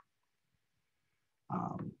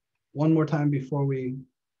 One more time before we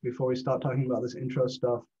stop talking about this intro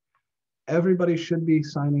stuff, everybody should be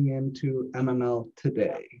signing in to MML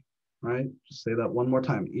today, right? Just say that one more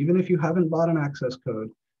time. Even if you haven't bought an access code,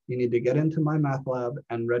 you need to get into My Math Lab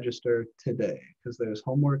and register today because there's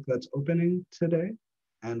homework that's opening today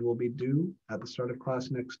and will be due at the start of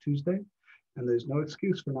class next Tuesday. And there's no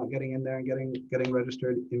excuse for not getting in there and getting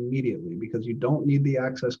registered immediately because you don't need the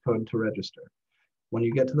access code to register. When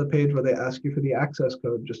you get to the page where they ask you for the access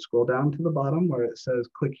code, just scroll down to the bottom where it says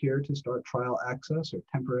click here to start trial access or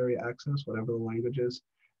temporary access, whatever the language is.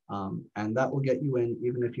 And that will get you in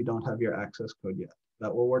even if you don't have your access code yet.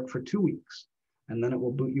 That will work for 2 weeks and then it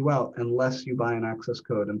will boot you out unless you buy an access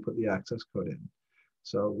code and put the access code in.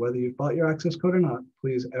 So whether you've bought your access code or not,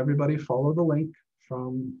 please everybody follow the link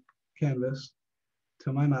from Canvas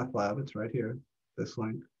to My Math Lab. It's right here, this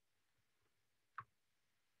link.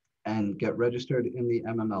 And get registered in the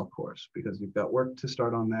MML course because you've got work to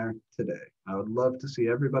start on there today. I would love to see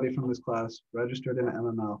everybody from this class registered in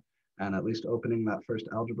MML and at least opening that first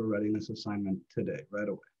algebra readiness assignment today, right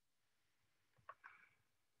away.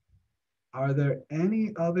 Are there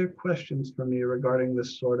any other questions for me regarding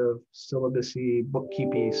this sort of syllabus-y,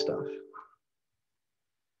 bookkeepy stuff?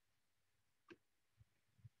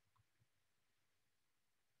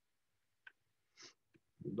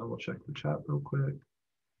 Double check the chat real quick.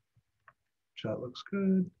 Chat looks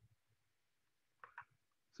good.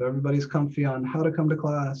 So everybody's comfy on how to come to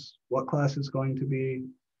class, what class is going to be,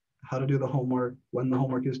 how to do the homework, when the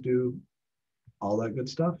homework is due, all that good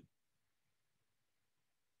stuff.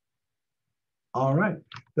 All right,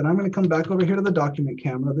 then I'm going to come back over here to the document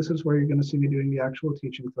camera. This is where you're going to see me doing the actual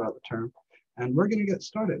teaching throughout the term. And we're going to get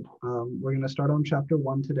started. We're going to start on chapter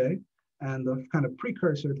 1 today. And the kind of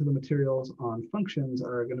precursor to the materials on functions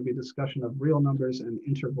are going to be discussion of real numbers and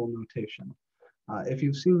interval notation. If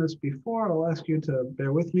you've seen this before, I'll ask you to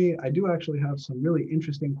bear with me. I do actually have some really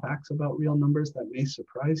interesting facts about real numbers that may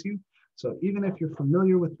surprise you. So even if you're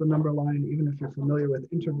familiar with the number line, even if you're familiar with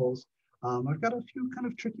intervals, I've got a few kind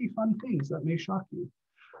of tricky, fun things that may shock you.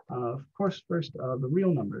 Of course, first, the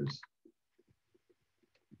real numbers.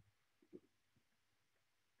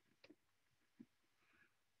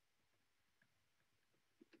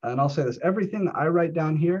 And I'll say this, everything I write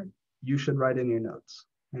down here, you should write in your notes.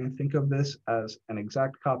 And think of this as an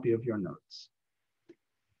exact copy of your notes.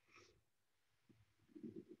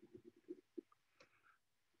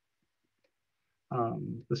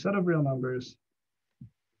 The set of real numbers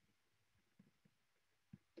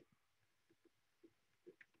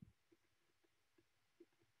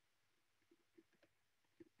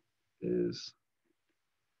is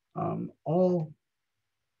all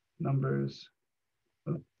numbers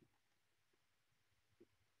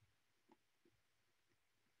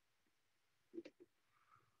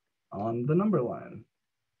on the number line.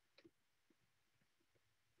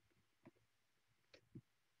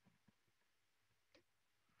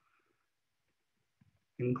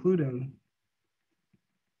 Including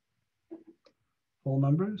whole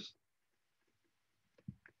numbers,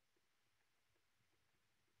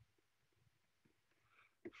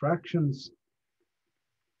 fractions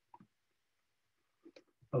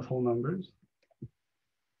of whole numbers,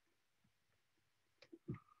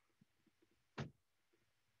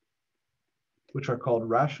 which are called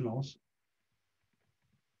rationals,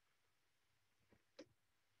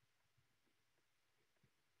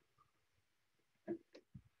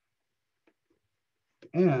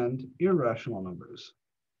 and irrational numbers.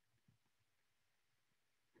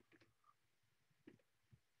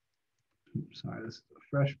 Oops, sorry, this is a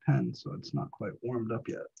fresh pen, so it's not quite warmed up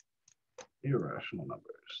yet. Irrational numbers.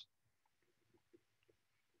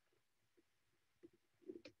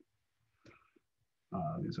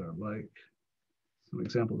 These are like Some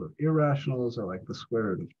examples of irrationals are like the square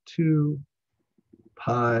root of 2,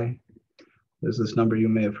 pi. There's this number you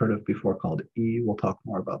may have heard of before called e. We'll talk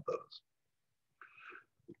more about those.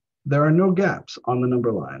 There are no gaps on the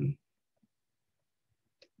number line.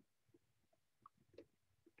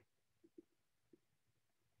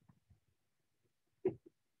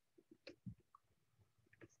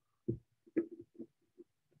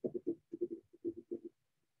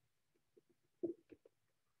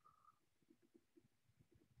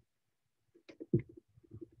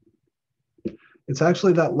 It's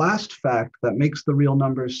actually that last fact that makes the real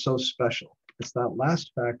numbers so special. It's that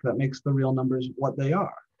last fact that makes the real numbers what they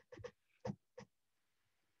are.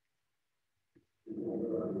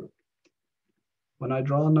 When I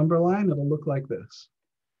draw a number line, it'll look like this.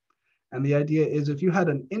 And the idea is if you had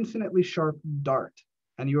an infinitely sharp dart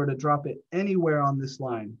and you were to drop it anywhere on this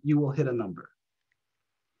line, you will hit a number.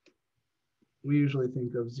 We usually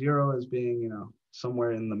think of 0 as being,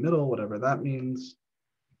 somewhere in the middle, whatever that means.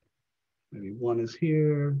 Maybe 1 is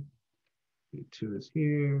here, maybe 2 is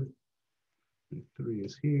here, maybe 3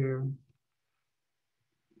 is here.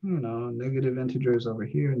 Negative integers over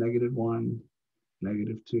here, -1,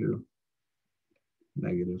 -2,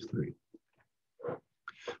 -3.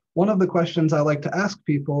 One of the questions I like to ask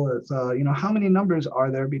people is, how many numbers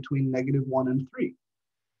are there between -1 and 3?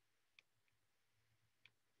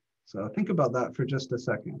 So think about that for just a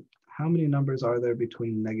second. How many numbers are there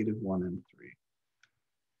between -1 and 3?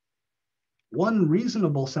 One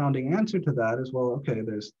reasonable sounding answer to that is, well, okay,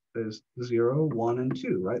 there's 0, 1, and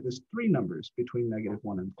 2, right? There's 3 numbers between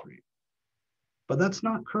 -1 and 3. But that's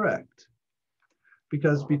not correct.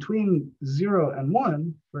 Because between 0 and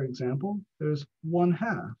 1, for example, there's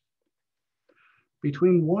 1/2.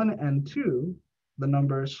 Between 1 and 2, the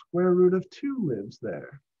number square root of 2 lives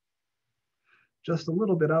there. Just a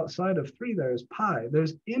little bit outside of 3, there's pi.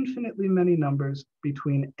 There's infinitely many numbers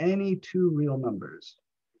between any 2 real numbers.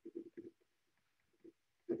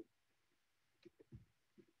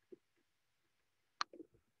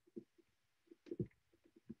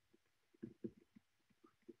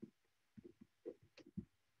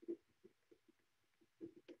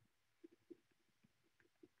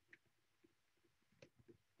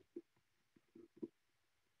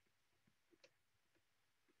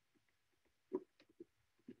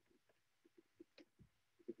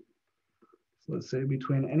 So let's say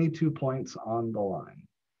between any 2 points on the line.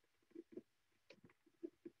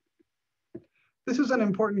 This is an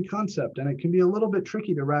important concept, and it can be a little bit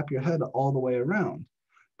tricky to wrap your head all the way around.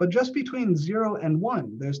 But just between 0 and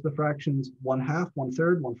 1, there's the fractions 1/2,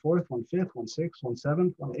 1/3, 1/4, 1/5, 1/6,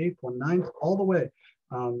 1/7, 1/8, 1/9, all the way.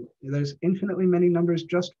 There's infinitely many numbers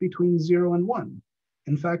just between 0 and 1.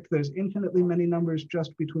 In fact, there's infinitely many numbers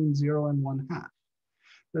just between 0 and 1/2.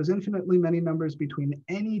 There's infinitely many numbers between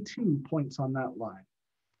any 2 points on that line.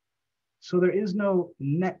 So there is no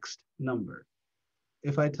next number.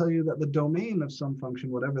 If I tell you that the domain of some function,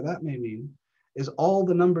 whatever that may mean, is all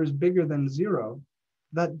the numbers bigger than 0,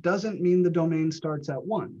 that doesn't mean the domain starts at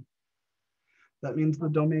 1. That means the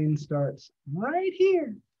domain starts right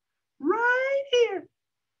here,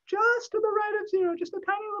 just to the right of 0, just a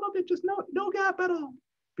tiny little bit, just no gap at all,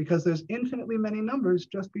 because there's infinitely many numbers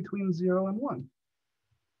just between 0 and 1.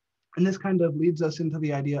 And this kind of leads us into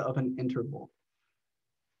the idea of an interval.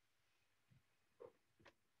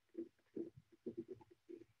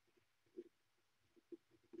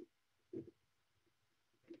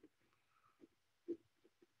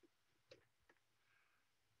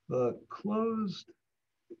 The closed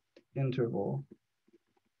interval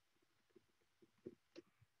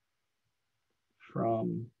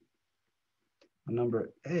from a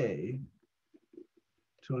number a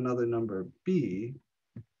to another number b,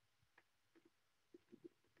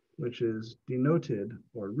 which is denoted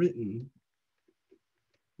or written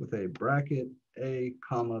with a bracket a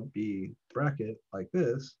comma b bracket like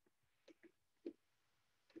this,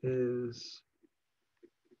 is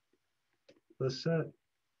the set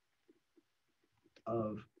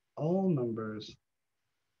of all numbers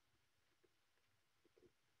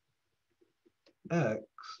x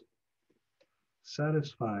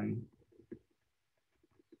satisfying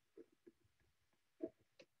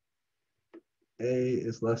a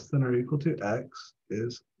is less than or equal to x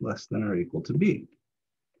is less than or equal to b.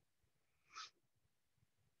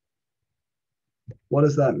 What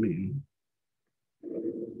does that mean?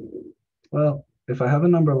 Well, if I have a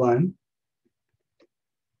number line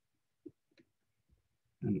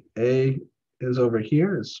and a is over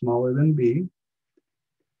here, is smaller than b,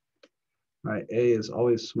 right? A is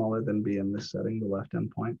always smaller than b in this setting, the left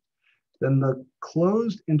endpoint. Then the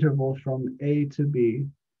closed interval from a to b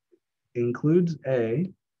includes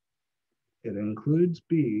a it includes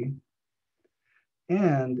B,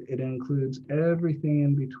 and it includes everything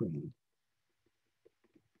in between.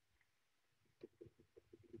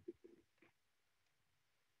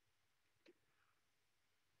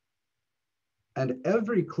 And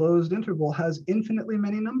every closed interval has infinitely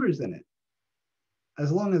many numbers in it.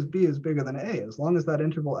 As long as B is bigger than A, as long as that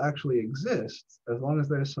interval actually exists, as long as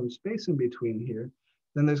there's some space in between here,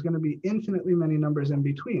 then there's going to be infinitely many numbers in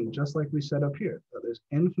between, just like we said up here. That there's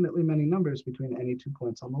infinitely many numbers between any 2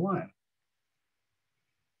 points on the line.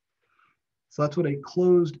 So that's what a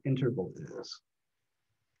closed interval is.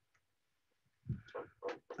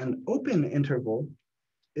 An open interval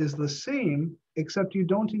is the same, except you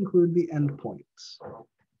don't include the endpoints.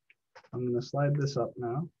 I'm going to slide this up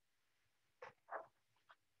now.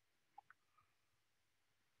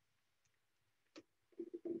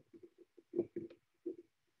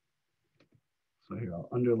 So here, I'll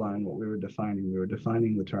underline what we were defining. We were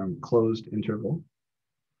defining the term closed interval.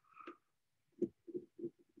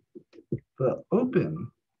 The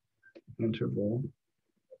open interval,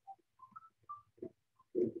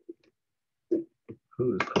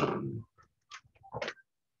 who is calling?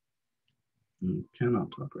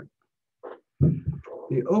 Cannot talk right.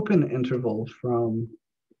 The open interval from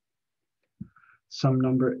some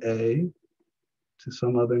number A to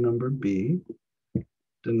some other number B,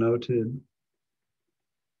 denoted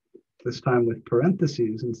this time with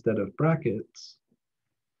parentheses instead of brackets,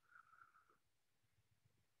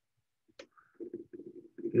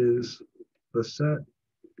 is the set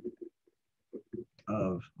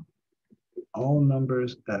of all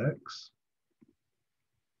numbers x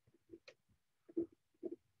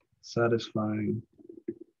satisfying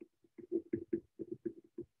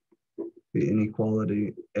the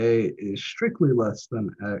inequality A is strictly less than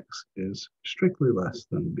x is strictly less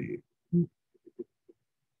than B.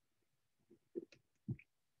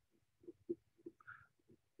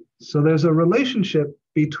 So there's a relationship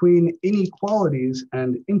between inequalities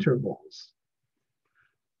and intervals.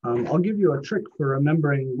 I'll give you a trick for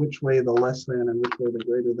remembering which way the less than and which way the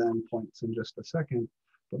greater than points in just a second.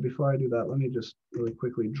 But before I do that, let me just really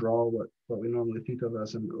quickly draw what we normally think of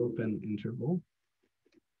as an open interval.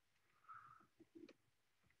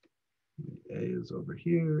 A is over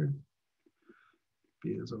here,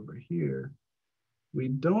 B is over here. We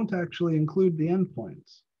don't actually include the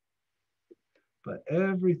endpoints, but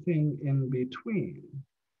everything in between,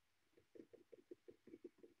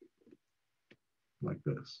 like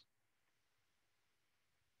this.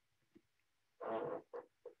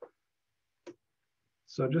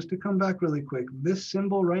 So just to come back really quick, this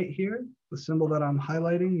symbol right here, the symbol that I'm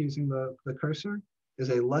highlighting using the cursor, is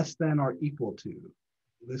a less than or equal to.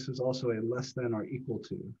 This is also a less than or equal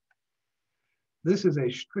to. This is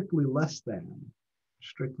a strictly less than,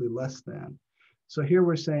 strictly less than. So here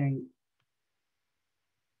we're saying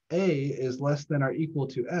A is less than or equal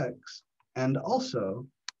to X, and also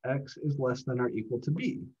X is less than or equal to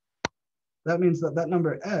B. That means that that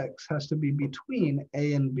number X has to be between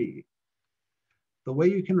A and B. The way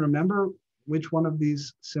you can remember which one of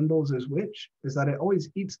these symbols is which is that it always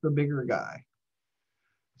eats the bigger guy.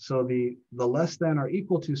 So the less than or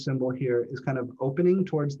equal to symbol here is kind of opening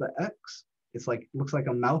towards the X. It's like, looks like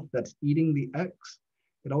a mouth that's eating the X.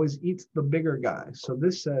 It always eats the bigger guy. So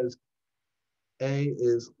this says A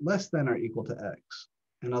is less than or equal to X.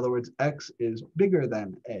 In other words, X is bigger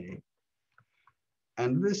than A.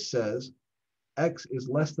 And this says X is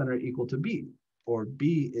less than or equal to B, or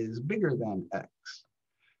B is bigger than X.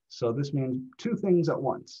 So this means two things at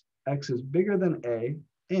once. X is bigger than A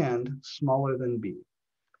and smaller than B.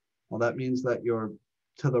 Well, that means that you're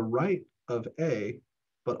to the right of A,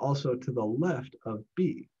 but also to the left of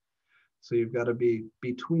B. So you've got to be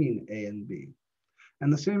between A and B.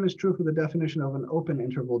 And the same is true for the definition of an open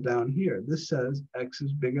interval down here. This says X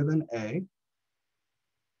is bigger than A.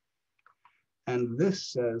 And this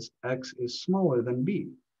says X is smaller than B.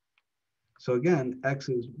 So again, X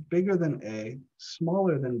is bigger than A,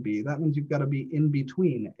 smaller than B. That means you've got to be in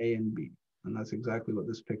between A and B. And that's exactly what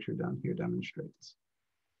this picture down here demonstrates.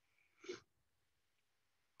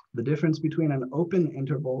 The difference between an open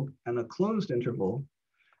interval and a closed interval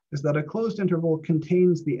is that a closed interval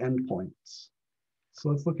contains the endpoints. So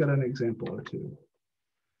let's look at an example or two.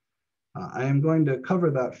 I am going to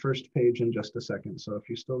cover that first page in just a second. So if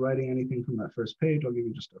you're still writing anything from that first page, I'll give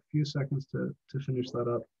you just a few seconds to finish that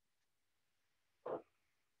up.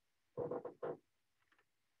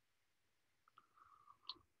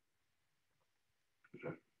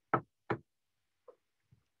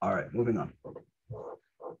 All right, moving on.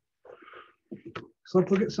 So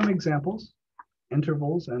let's look at some examples,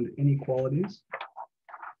 intervals and inequalities.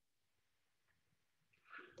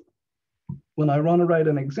 when I want to write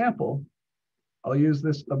an example, I'll use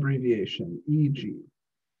this abbreviation, EG.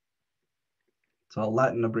 It's a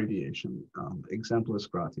Latin abbreviation, exemplis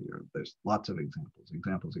gratior. There's lots of examples.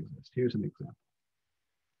 Examples exist. Here's an example.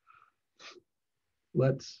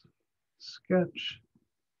 Let's sketch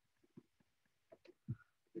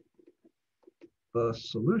the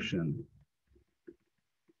solution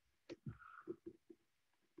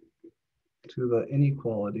to the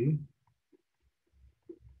inequality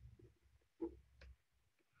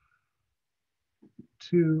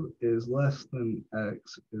two is less than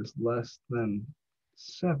x is less than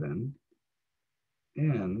 7,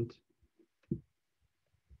 and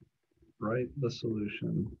write the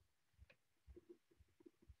solution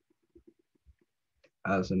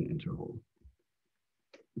as an interval.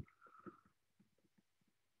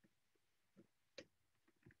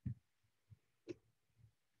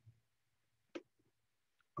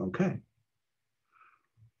 Okay.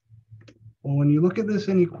 Well, when you look at this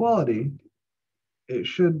inequality, it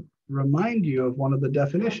should remind you of one of the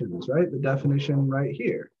definitions, right? The definition right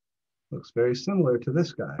here looks very similar to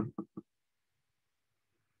this guy.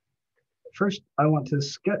 First, I want to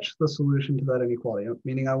sketch the solution to that inequality,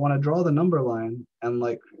 meaning I want to draw the number line and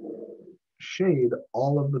like shade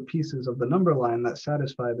all of the pieces of the number line that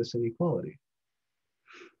satisfy this inequality.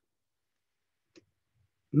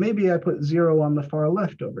 Maybe I put 0 on the far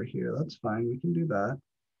left over here. That's fine, we can do that.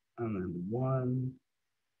 And then 1,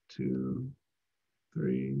 2,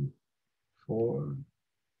 3, 4,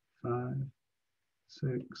 5,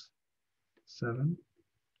 6, 7.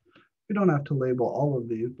 We don't have to label all of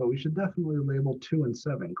these, but we should definitely label 2 and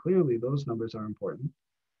 7. Clearly, those numbers are important.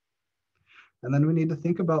 And then we need to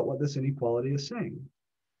think about what this inequality is saying.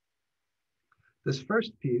 This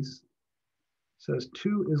first piece says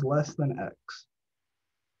 2 is less than x.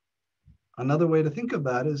 Another way to think of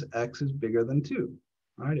that is x is bigger than 2.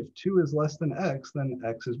 All right, if 2 is less than x, then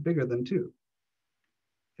x is bigger than 2.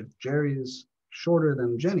 If Jerry is shorter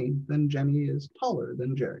than Jenny, then Jenny is taller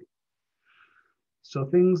than Jerry. So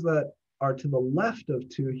things that are to the left of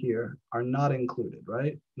 2 here are not included,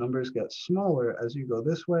 right? Numbers get smaller as you go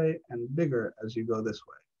this way and bigger as you go this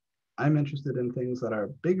way. I'm interested in things that are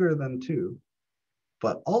bigger than 2,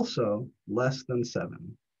 but also less than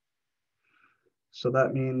 7. So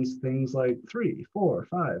that means things like 3, 4,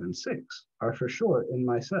 5, and 6 are for sure in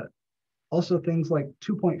my set. Also things like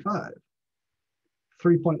 2.5,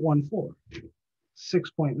 3.14,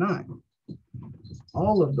 6.9.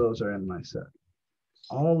 All of those are in my set.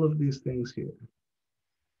 All of these things here.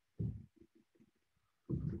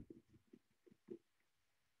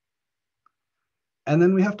 And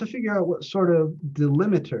then we have to figure out what sort of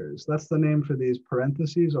delimiters, that's the name for these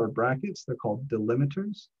parentheses or brackets, they're called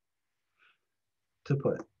delimiters, to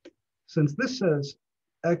put. Since this says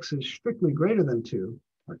x is strictly greater than 2,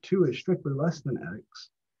 or 2 is strictly less than x,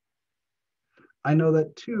 I know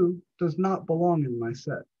that 2 does not belong in my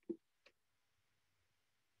set.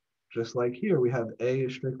 Just like here, we have a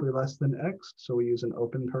is strictly less than x, so we use an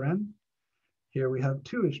open paren. Here we have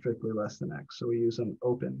 2 is strictly less than x, so we use an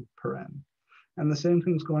open paren. And the same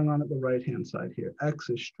thing's going on at the right-hand side here. X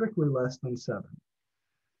is strictly less than 7.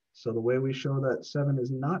 So the way we show that 7 is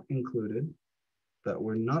not included, that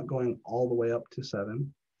we're not going all the way up to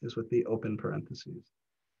 7, is with the open parentheses.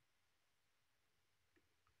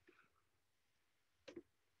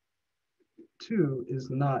 Two is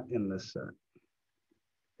not in this set.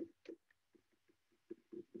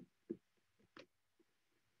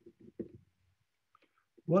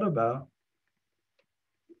 What about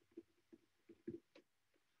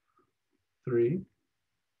 3,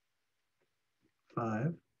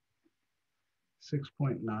 5,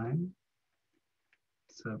 6.9,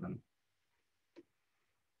 7?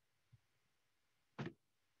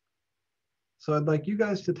 So I'd like you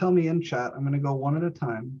guys to tell me in chat, I'm going to go one at a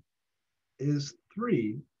time. Is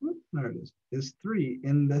 3, there it is 3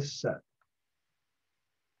 in this set?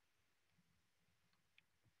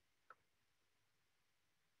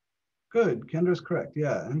 Good, Kendra's correct.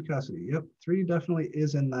 Yeah, and Cassidy. Yep, 3 definitely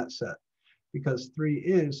is in that set because 3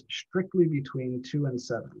 is strictly between 2 and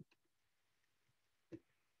 7.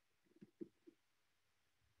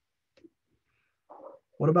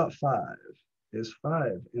 What about 5? Is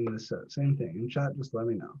 5 in this set? Same thing. In chat, just let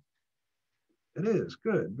me know. It is.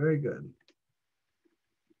 Good, very good.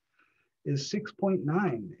 Is 6.9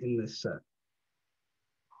 in this set?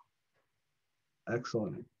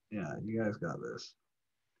 Excellent. Yeah, you guys got this.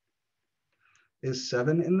 Is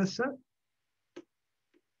 7 in this set?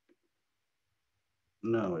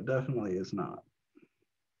 No, it definitely is not.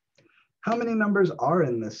 How many numbers are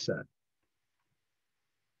in this set?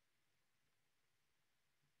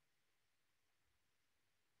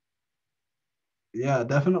 Yeah,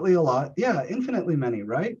 definitely a lot. Yeah, infinitely many,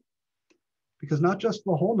 right? Because not just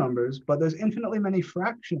the whole numbers, but there's infinitely many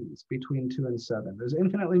fractions between 2 and 7. There's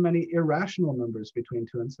infinitely many irrational numbers between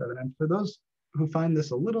 2 and 7. And for those who find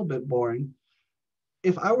this a little bit boring,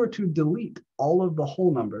 if I were to delete all of the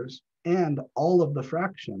whole numbers and all of the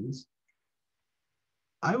fractions,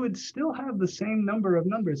 I would still have the same number of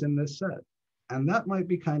numbers in this set. And that might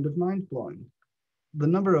be kind of mind-blowing. The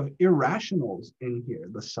number of irrationals in here,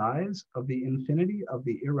 the size of the infinity of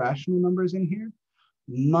the irrational numbers in here,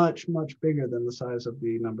 much, much bigger than the size of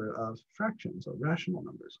the number of fractions or rational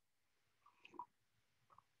numbers.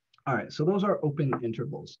 All right, so those are open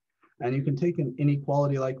intervals. And you can take an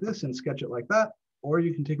inequality like this and sketch it like that, or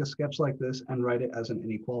you can take a sketch like this and write it as an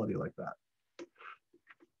inequality like that.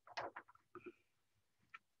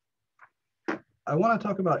 I want to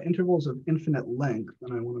talk about intervals of infinite length,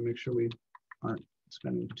 and I want to make sure we aren't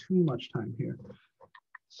spending too much time here.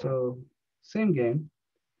 So same game.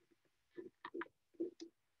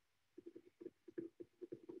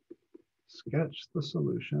 Sketch the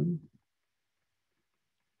solution.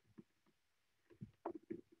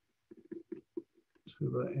 To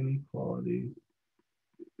the inequality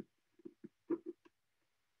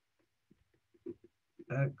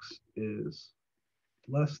x is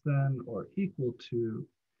less than or equal to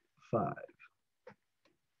 5.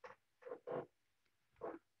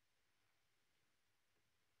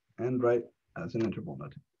 And write as an interval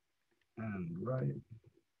note. And write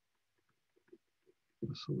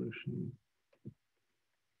the solution.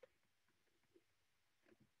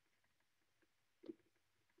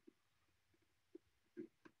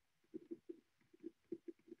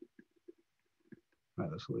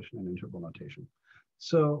 The solution in interval notation.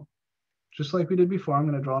 So just like we did before, I'm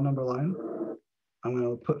going to draw a number line. I'm going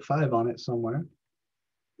to put 5 on it somewhere.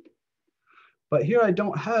 But here I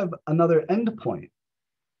don't have another endpoint.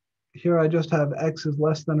 Here I just have x is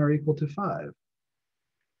less than or equal to 5.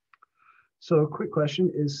 So a quick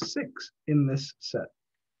question, is 6 in this set?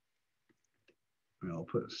 I'll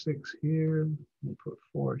put 6 here, we'll put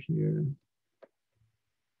 4 here.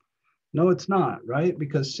 No, it's not, right?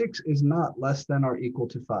 Because 6 is not less than or equal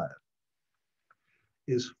to 5.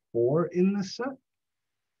 Is 4 in this set?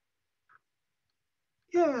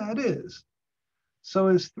 Yeah, it is. So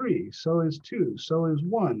is 3, so is 2, so is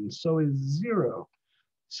 1, so is 0.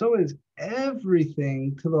 So is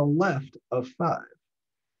everything to the left of 5.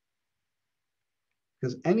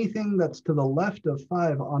 Because anything that's to the left of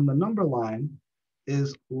 5 on the number line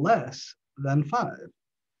is less than 5.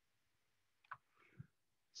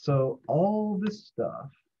 So all this stuff,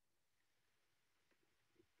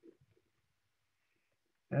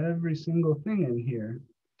 every single thing in here,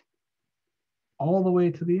 all the way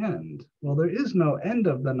to the end. Well, there is no end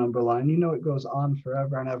of the number line. You know it goes on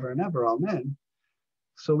forever and ever and ever, amen.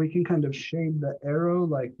 So we can kind of shade the arrow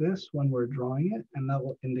like this when we're drawing it, and that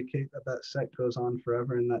will indicate that that set goes on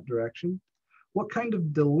forever in that direction. What kind of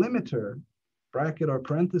delimiter, bracket or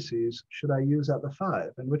parentheses, should I use at the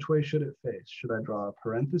 5? And which way should it face? Should I draw a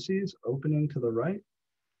parentheses opening to the right,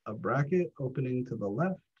 a bracket opening to the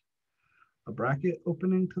left, a bracket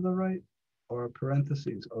opening to the right, or a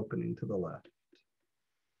parentheses opening to the left?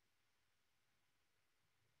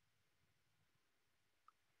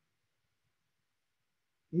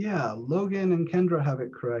 Yeah, Logan and Kendra have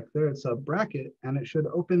it correct. There it's a bracket and it should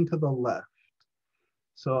open to the left.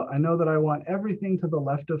 So I know that I want everything to the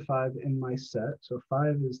left of 5 in my set. So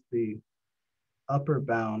 5 is the upper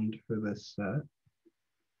bound for this set.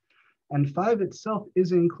 And 5 itself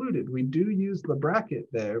is included. We do use the bracket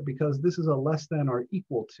there because this is a less than or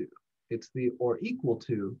equal to. It's the or equal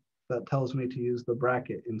to that tells me to use the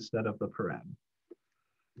bracket instead of the paren.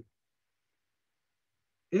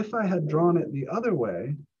 If I had drawn it the other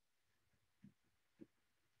way,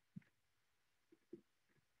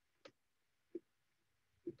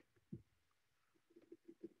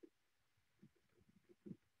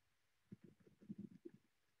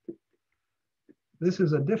 this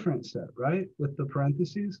is a different set, right? With the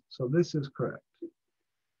parentheses. So this is correct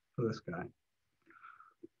for this guy.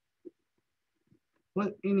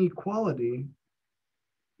 What inequality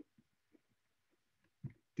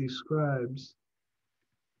describes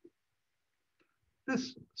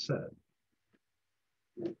this set?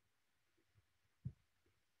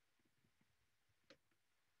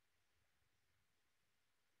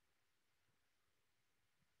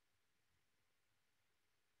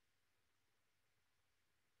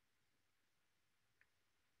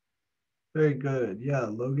 Very good. Yeah,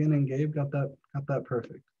 Logan and Gabe got that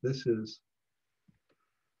perfect. This is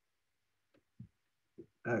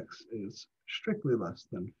x is strictly less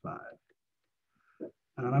than 5.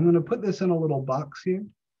 And I'm going to put this in a little box here.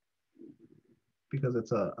 because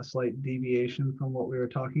it's a slight deviation from what we were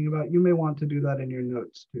talking about. You may want to do that in your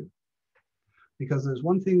notes too. Because there's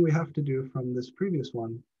one thing we have to do from this previous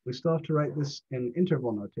one. We still have to write this in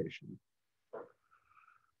interval notation.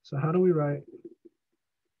 So how do we write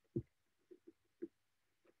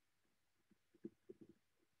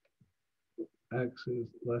x is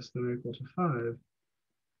less than or equal to 5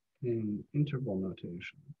 in interval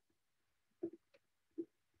notation?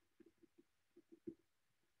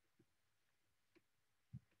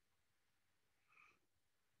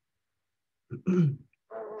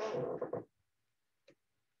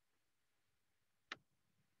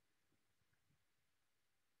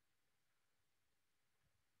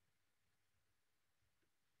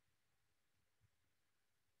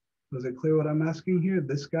 Was it clear what I'm asking here?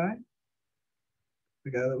 This guy,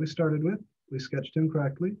 the guy that we started with, we sketched him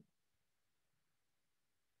correctly.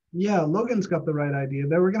 Yeah, Logan's got the right idea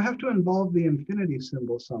there. We're going to have to involve the infinity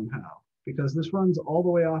symbol somehow, because this runs all the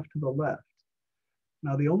way off to the left.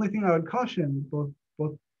 Now, the only thing I would caution, both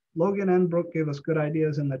Logan and Brooke gave us good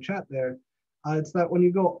ideas in the chat there. It's that when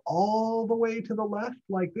you go all the way to the left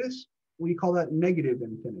like this, we call that negative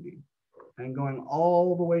infinity. And going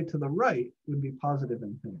all the way to the right would be positive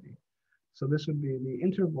infinity. So this would be the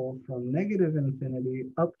interval from negative infinity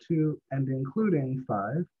up to and including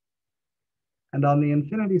 5. And on the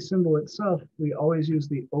infinity symbol itself, we always use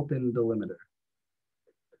the open delimiter.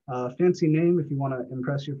 Fancy name, if you want to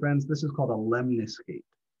impress your friends, this is called a lemniscate.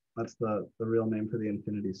 That's the real name for the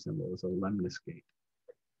infinity symbol, is a lemniscate.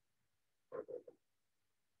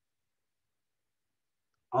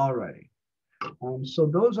 Alrighty. So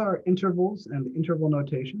those are intervals and interval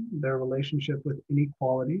notation, their relationship with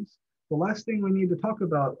inequalities. The last thing we need to talk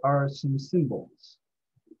about are some symbols.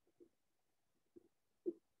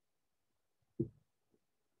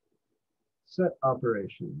 Set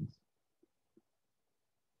operations,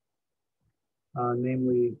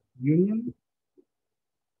 namely union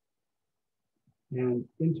and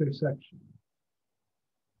intersection.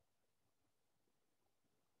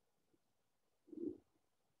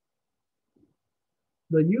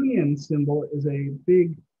 The union symbol is a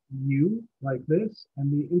big U like this,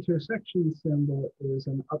 and the intersection symbol is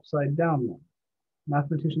an upside down one.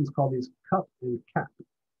 Mathematicians call these cup and cap.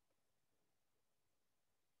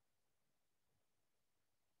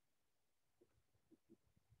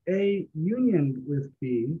 A union with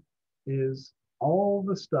B is all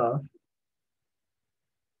the stuff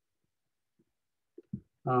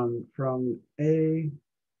from A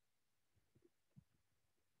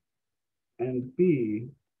and B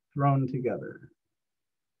thrown together.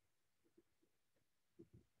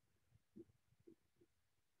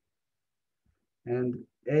 And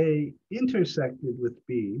A intersected with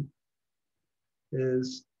B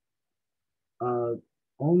is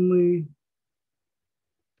only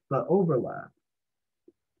the overlap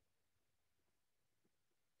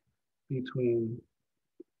between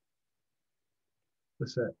the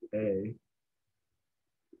set A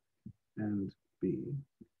and B.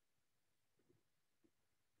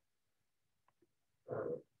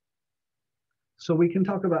 So we can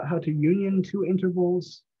talk about how to union two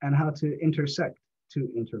intervals and how to intersect two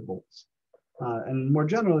intervals. And more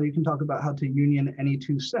generally, you can talk about how to union any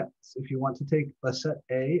two sets. If you want to take the set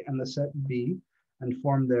A and the set B and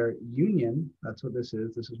form their union, that's what this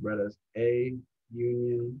is. This is read as A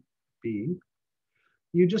union B.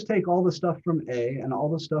 You just take all the stuff from A and all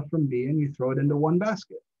the stuff from B and you throw it into one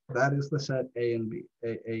basket. That is the set A and B,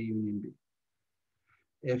 A union B.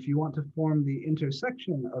 If you want to form the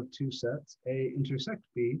intersection of two sets, A intersect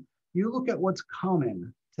B, you look at what's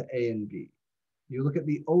common to A and B. You look at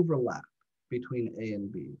the overlap between A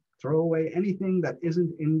and B. Throw away anything that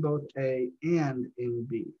isn't in both A and in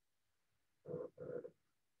B.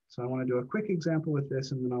 So I want to do a quick example with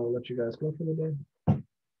this and then I will let you guys go for the day.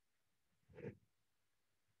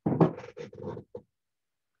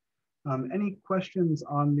 Any questions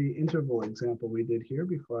on the interval example we did here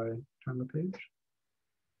before I turn the page?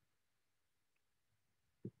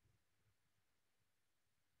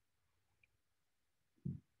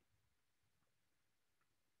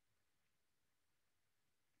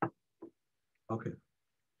 Okay.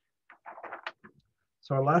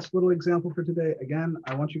 So our last little example for today, again,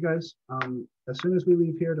 I want you guys, as soon as we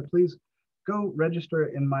leave here, to please go register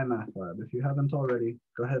in my math lab. If you haven't already,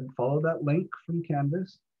 go ahead and follow that link from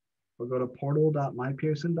Canvas or go to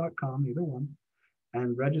portal.mypearson.com, either one,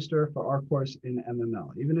 and register for our course in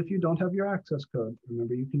MML. Even if you don't have your access code,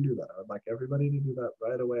 remember you can do that. I'd like everybody to do that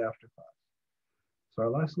right away after class. So our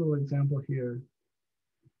last little example here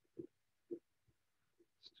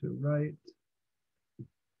is to write,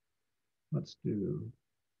 let's do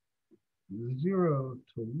 0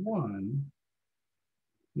 to 1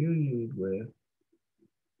 unioned with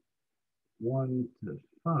 1 to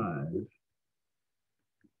 5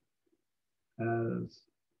 as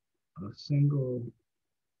a single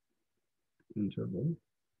interval.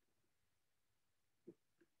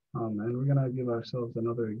 And we're going to give ourselves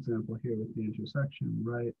another example here with the intersection,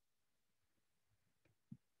 right?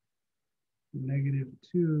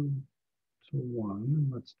 -2 to 1.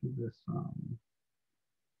 Let's do this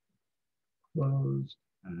closed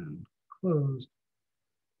and closed,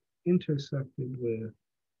 intersected with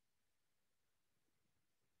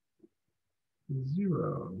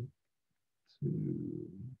 0 to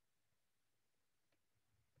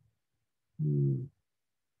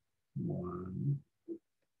 1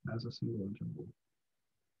 as a single interval.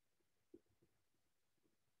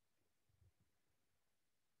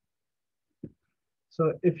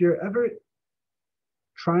 So if you're ever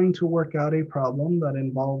trying to work out a problem that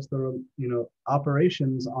involves the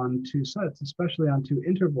operations on two sets, especially on two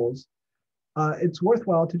intervals, it's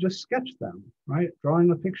worthwhile to just sketch them, right? Drawing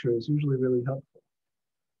a picture is usually really helpful.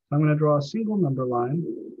 So I'm going to draw a single number line,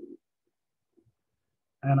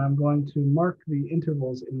 and I'm going to mark the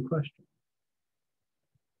intervals in question.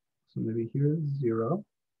 So maybe here's 0,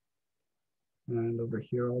 and over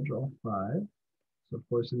here I'll draw 5. So of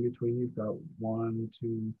course in between you've got 1,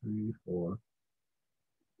 2, 3, 4.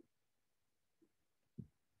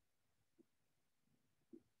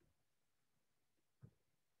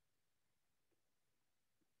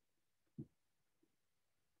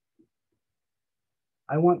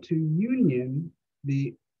 I want to union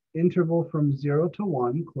the interval from 0 to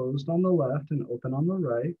 1, closed on the left and open on the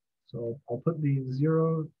right. So I'll put the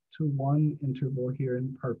 0 to 1 interval here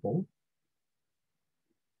in purple.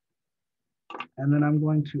 And then I'm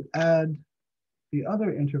going to add the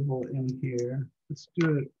other interval in here. Let's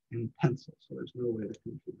do it in pencil, so there's no way to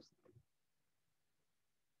confuse them.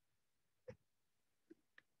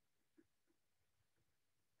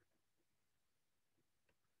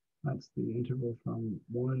 That's the interval from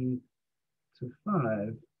 1 to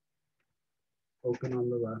 5, open on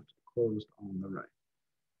the left, closed on the right.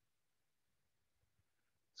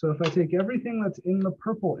 So if I take everything that's in the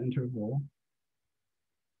purple interval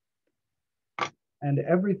and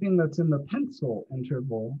everything that's in the pencil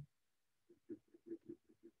interval,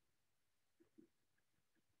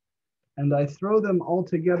 and I throw them all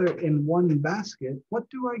together in one basket, what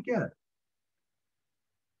do I get?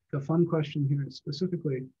 The fun question here is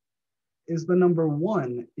specifically, is the number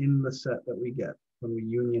 1 in the set that we get when we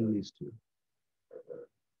union these two?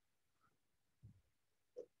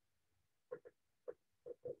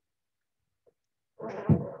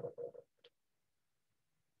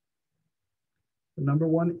 The number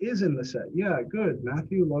 1 is in the set. Yeah, good.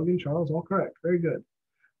 Matthew, Logan, Charles, all correct. Very good.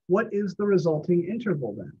 What is the resulting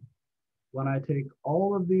interval then? When I take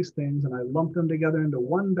all of these things and I lump them together into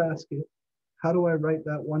one basket, how do I write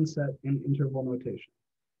that one set in interval notation?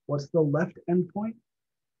 What's the left endpoint?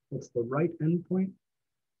 What's the right endpoint?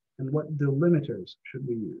 And what delimiters should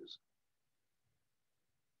we use?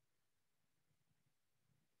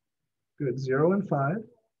 Good, 0 and 5.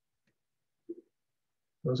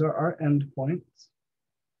 Those are our endpoints,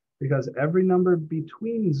 because every number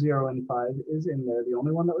between 0 and 5 is in there. The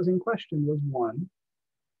only one that was in question was 1.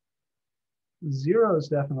 0 is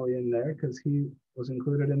definitely in there because he was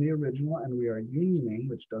included in the original, and we are unioning,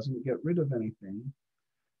 which doesn't get rid of anything.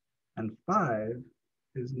 And 5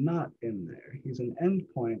 is not in there. He's an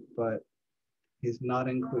endpoint, but he's not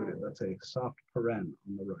included. That's a soft paren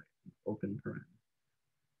on the right, open paren.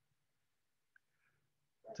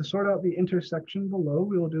 To sort out the intersection below,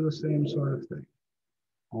 we will do the same sort of thing.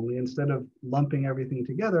 Only instead of lumping everything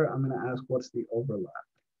together, I'm going to ask what's the overlap.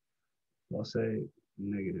 So I'll say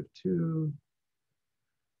 -2,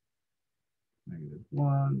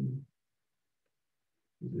 -1,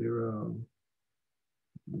 0,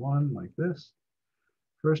 1, like this.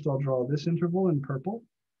 First, I'll draw this interval in purple.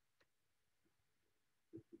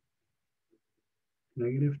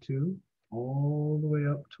 -2, all the way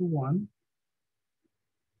up to 1.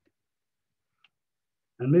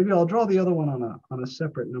 And maybe I'll draw the other one on a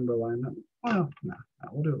separate number line. Well, no,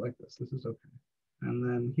 we'll do it like this. This is okay. And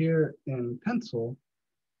then here in pencil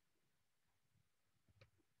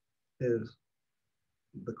is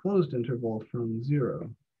the closed interval from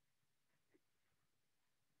 0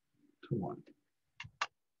 to 1.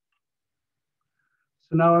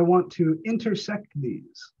 So now I want to intersect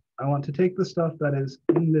these. I want to take the stuff that is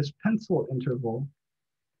in this pencil interval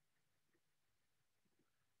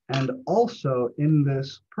and also in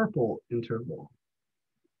this purple interval.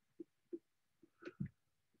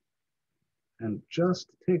 And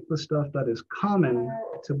just take the stuff that is common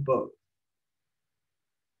to both.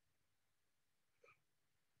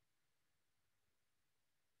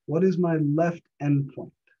 what is my left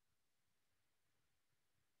endpoint?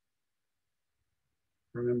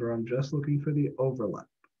 Remember, I'm just looking for the overlap.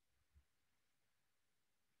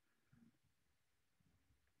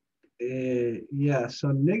 Yeah, so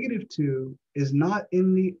 -2 is not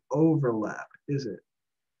in the overlap, is it?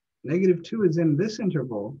 -2 is in this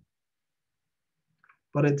interval,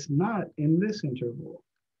 but it's not in this interval.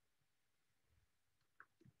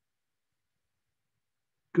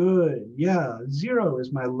 Good, yeah, 0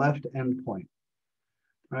 is my left endpoint,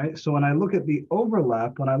 right? So when I look at the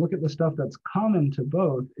overlap, when I look at the stuff that's common to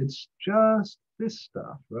both, it's just this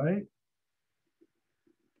stuff, right?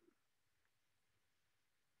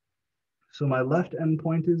 So my left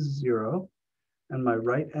endpoint is 0, and my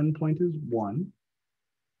right endpoint is 1.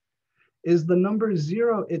 Is the number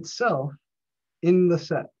 0 itself in the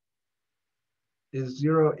set? Is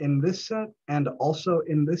 0 in this set and also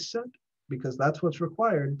in this set? Because that's what's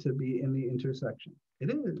required to be in the intersection. It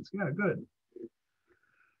is, yeah, good.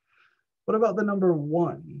 What about the number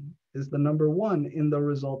 1? Is the number 1 in the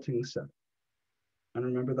resulting set? And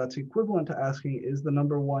remember, that's equivalent to asking, is the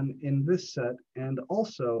number 1 in this set and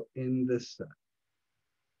also in this set?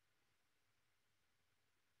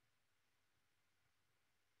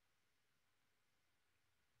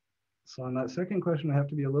 So on that second question, I have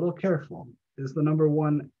to be a little careful. Is the number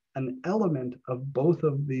 1 an element of both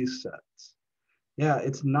of these sets? Yeah,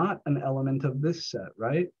 it's not an element of this set,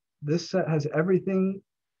 right? This set has everything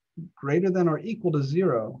greater than or equal to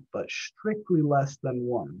 0, but strictly less than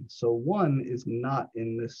 1. So 1 is not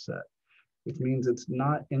in this set, which means it's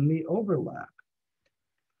not in the overlap.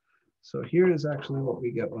 So here is actually what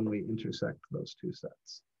we get when we intersect those two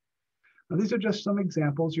sets. Now, these are just some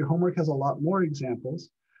examples. Your homework has a lot more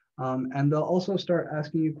examples. And they'll also start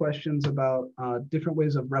asking you questions about different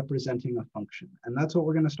ways of representing a function. And that's what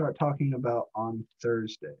we're going to start talking about on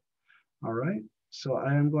Thursday. All right. So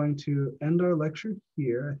I am going to end our lecture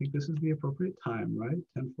here. I think this is the appropriate time, right?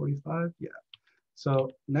 10:45. Yeah.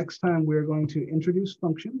 So next time we're going to introduce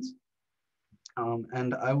functions.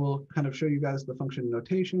 And I will kind of show you guys the function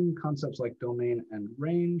notation, concepts like domain and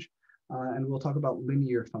range. And we'll talk about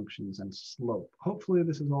linear functions and slope. Hopefully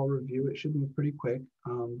this is all review. It should move pretty quick,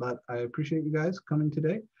 but I appreciate you guys coming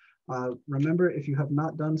today. Remember, if you have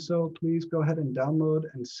not done so, please go ahead and download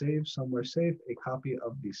and save somewhere safe a copy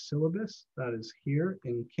of the syllabus that is here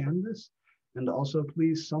in Canvas. And also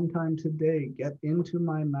please sometime today, get into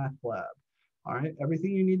my math lab. All right,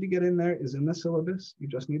 everything you need to get in there is in the syllabus. You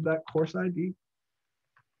just need that course ID.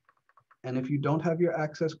 And if you don't have your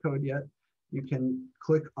access code yet, you can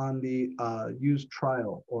click on the use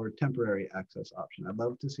trial or temporary access option. I'd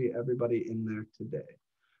love to see everybody in there today.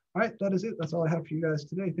 All right, that is it. That's all I have for you guys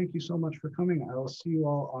today. Thank you so much for coming. I will see you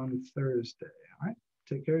all on Thursday. All right,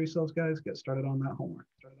 take care of yourselves, guys. Get started on that homework.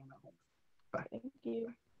 Bye. Thank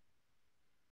you.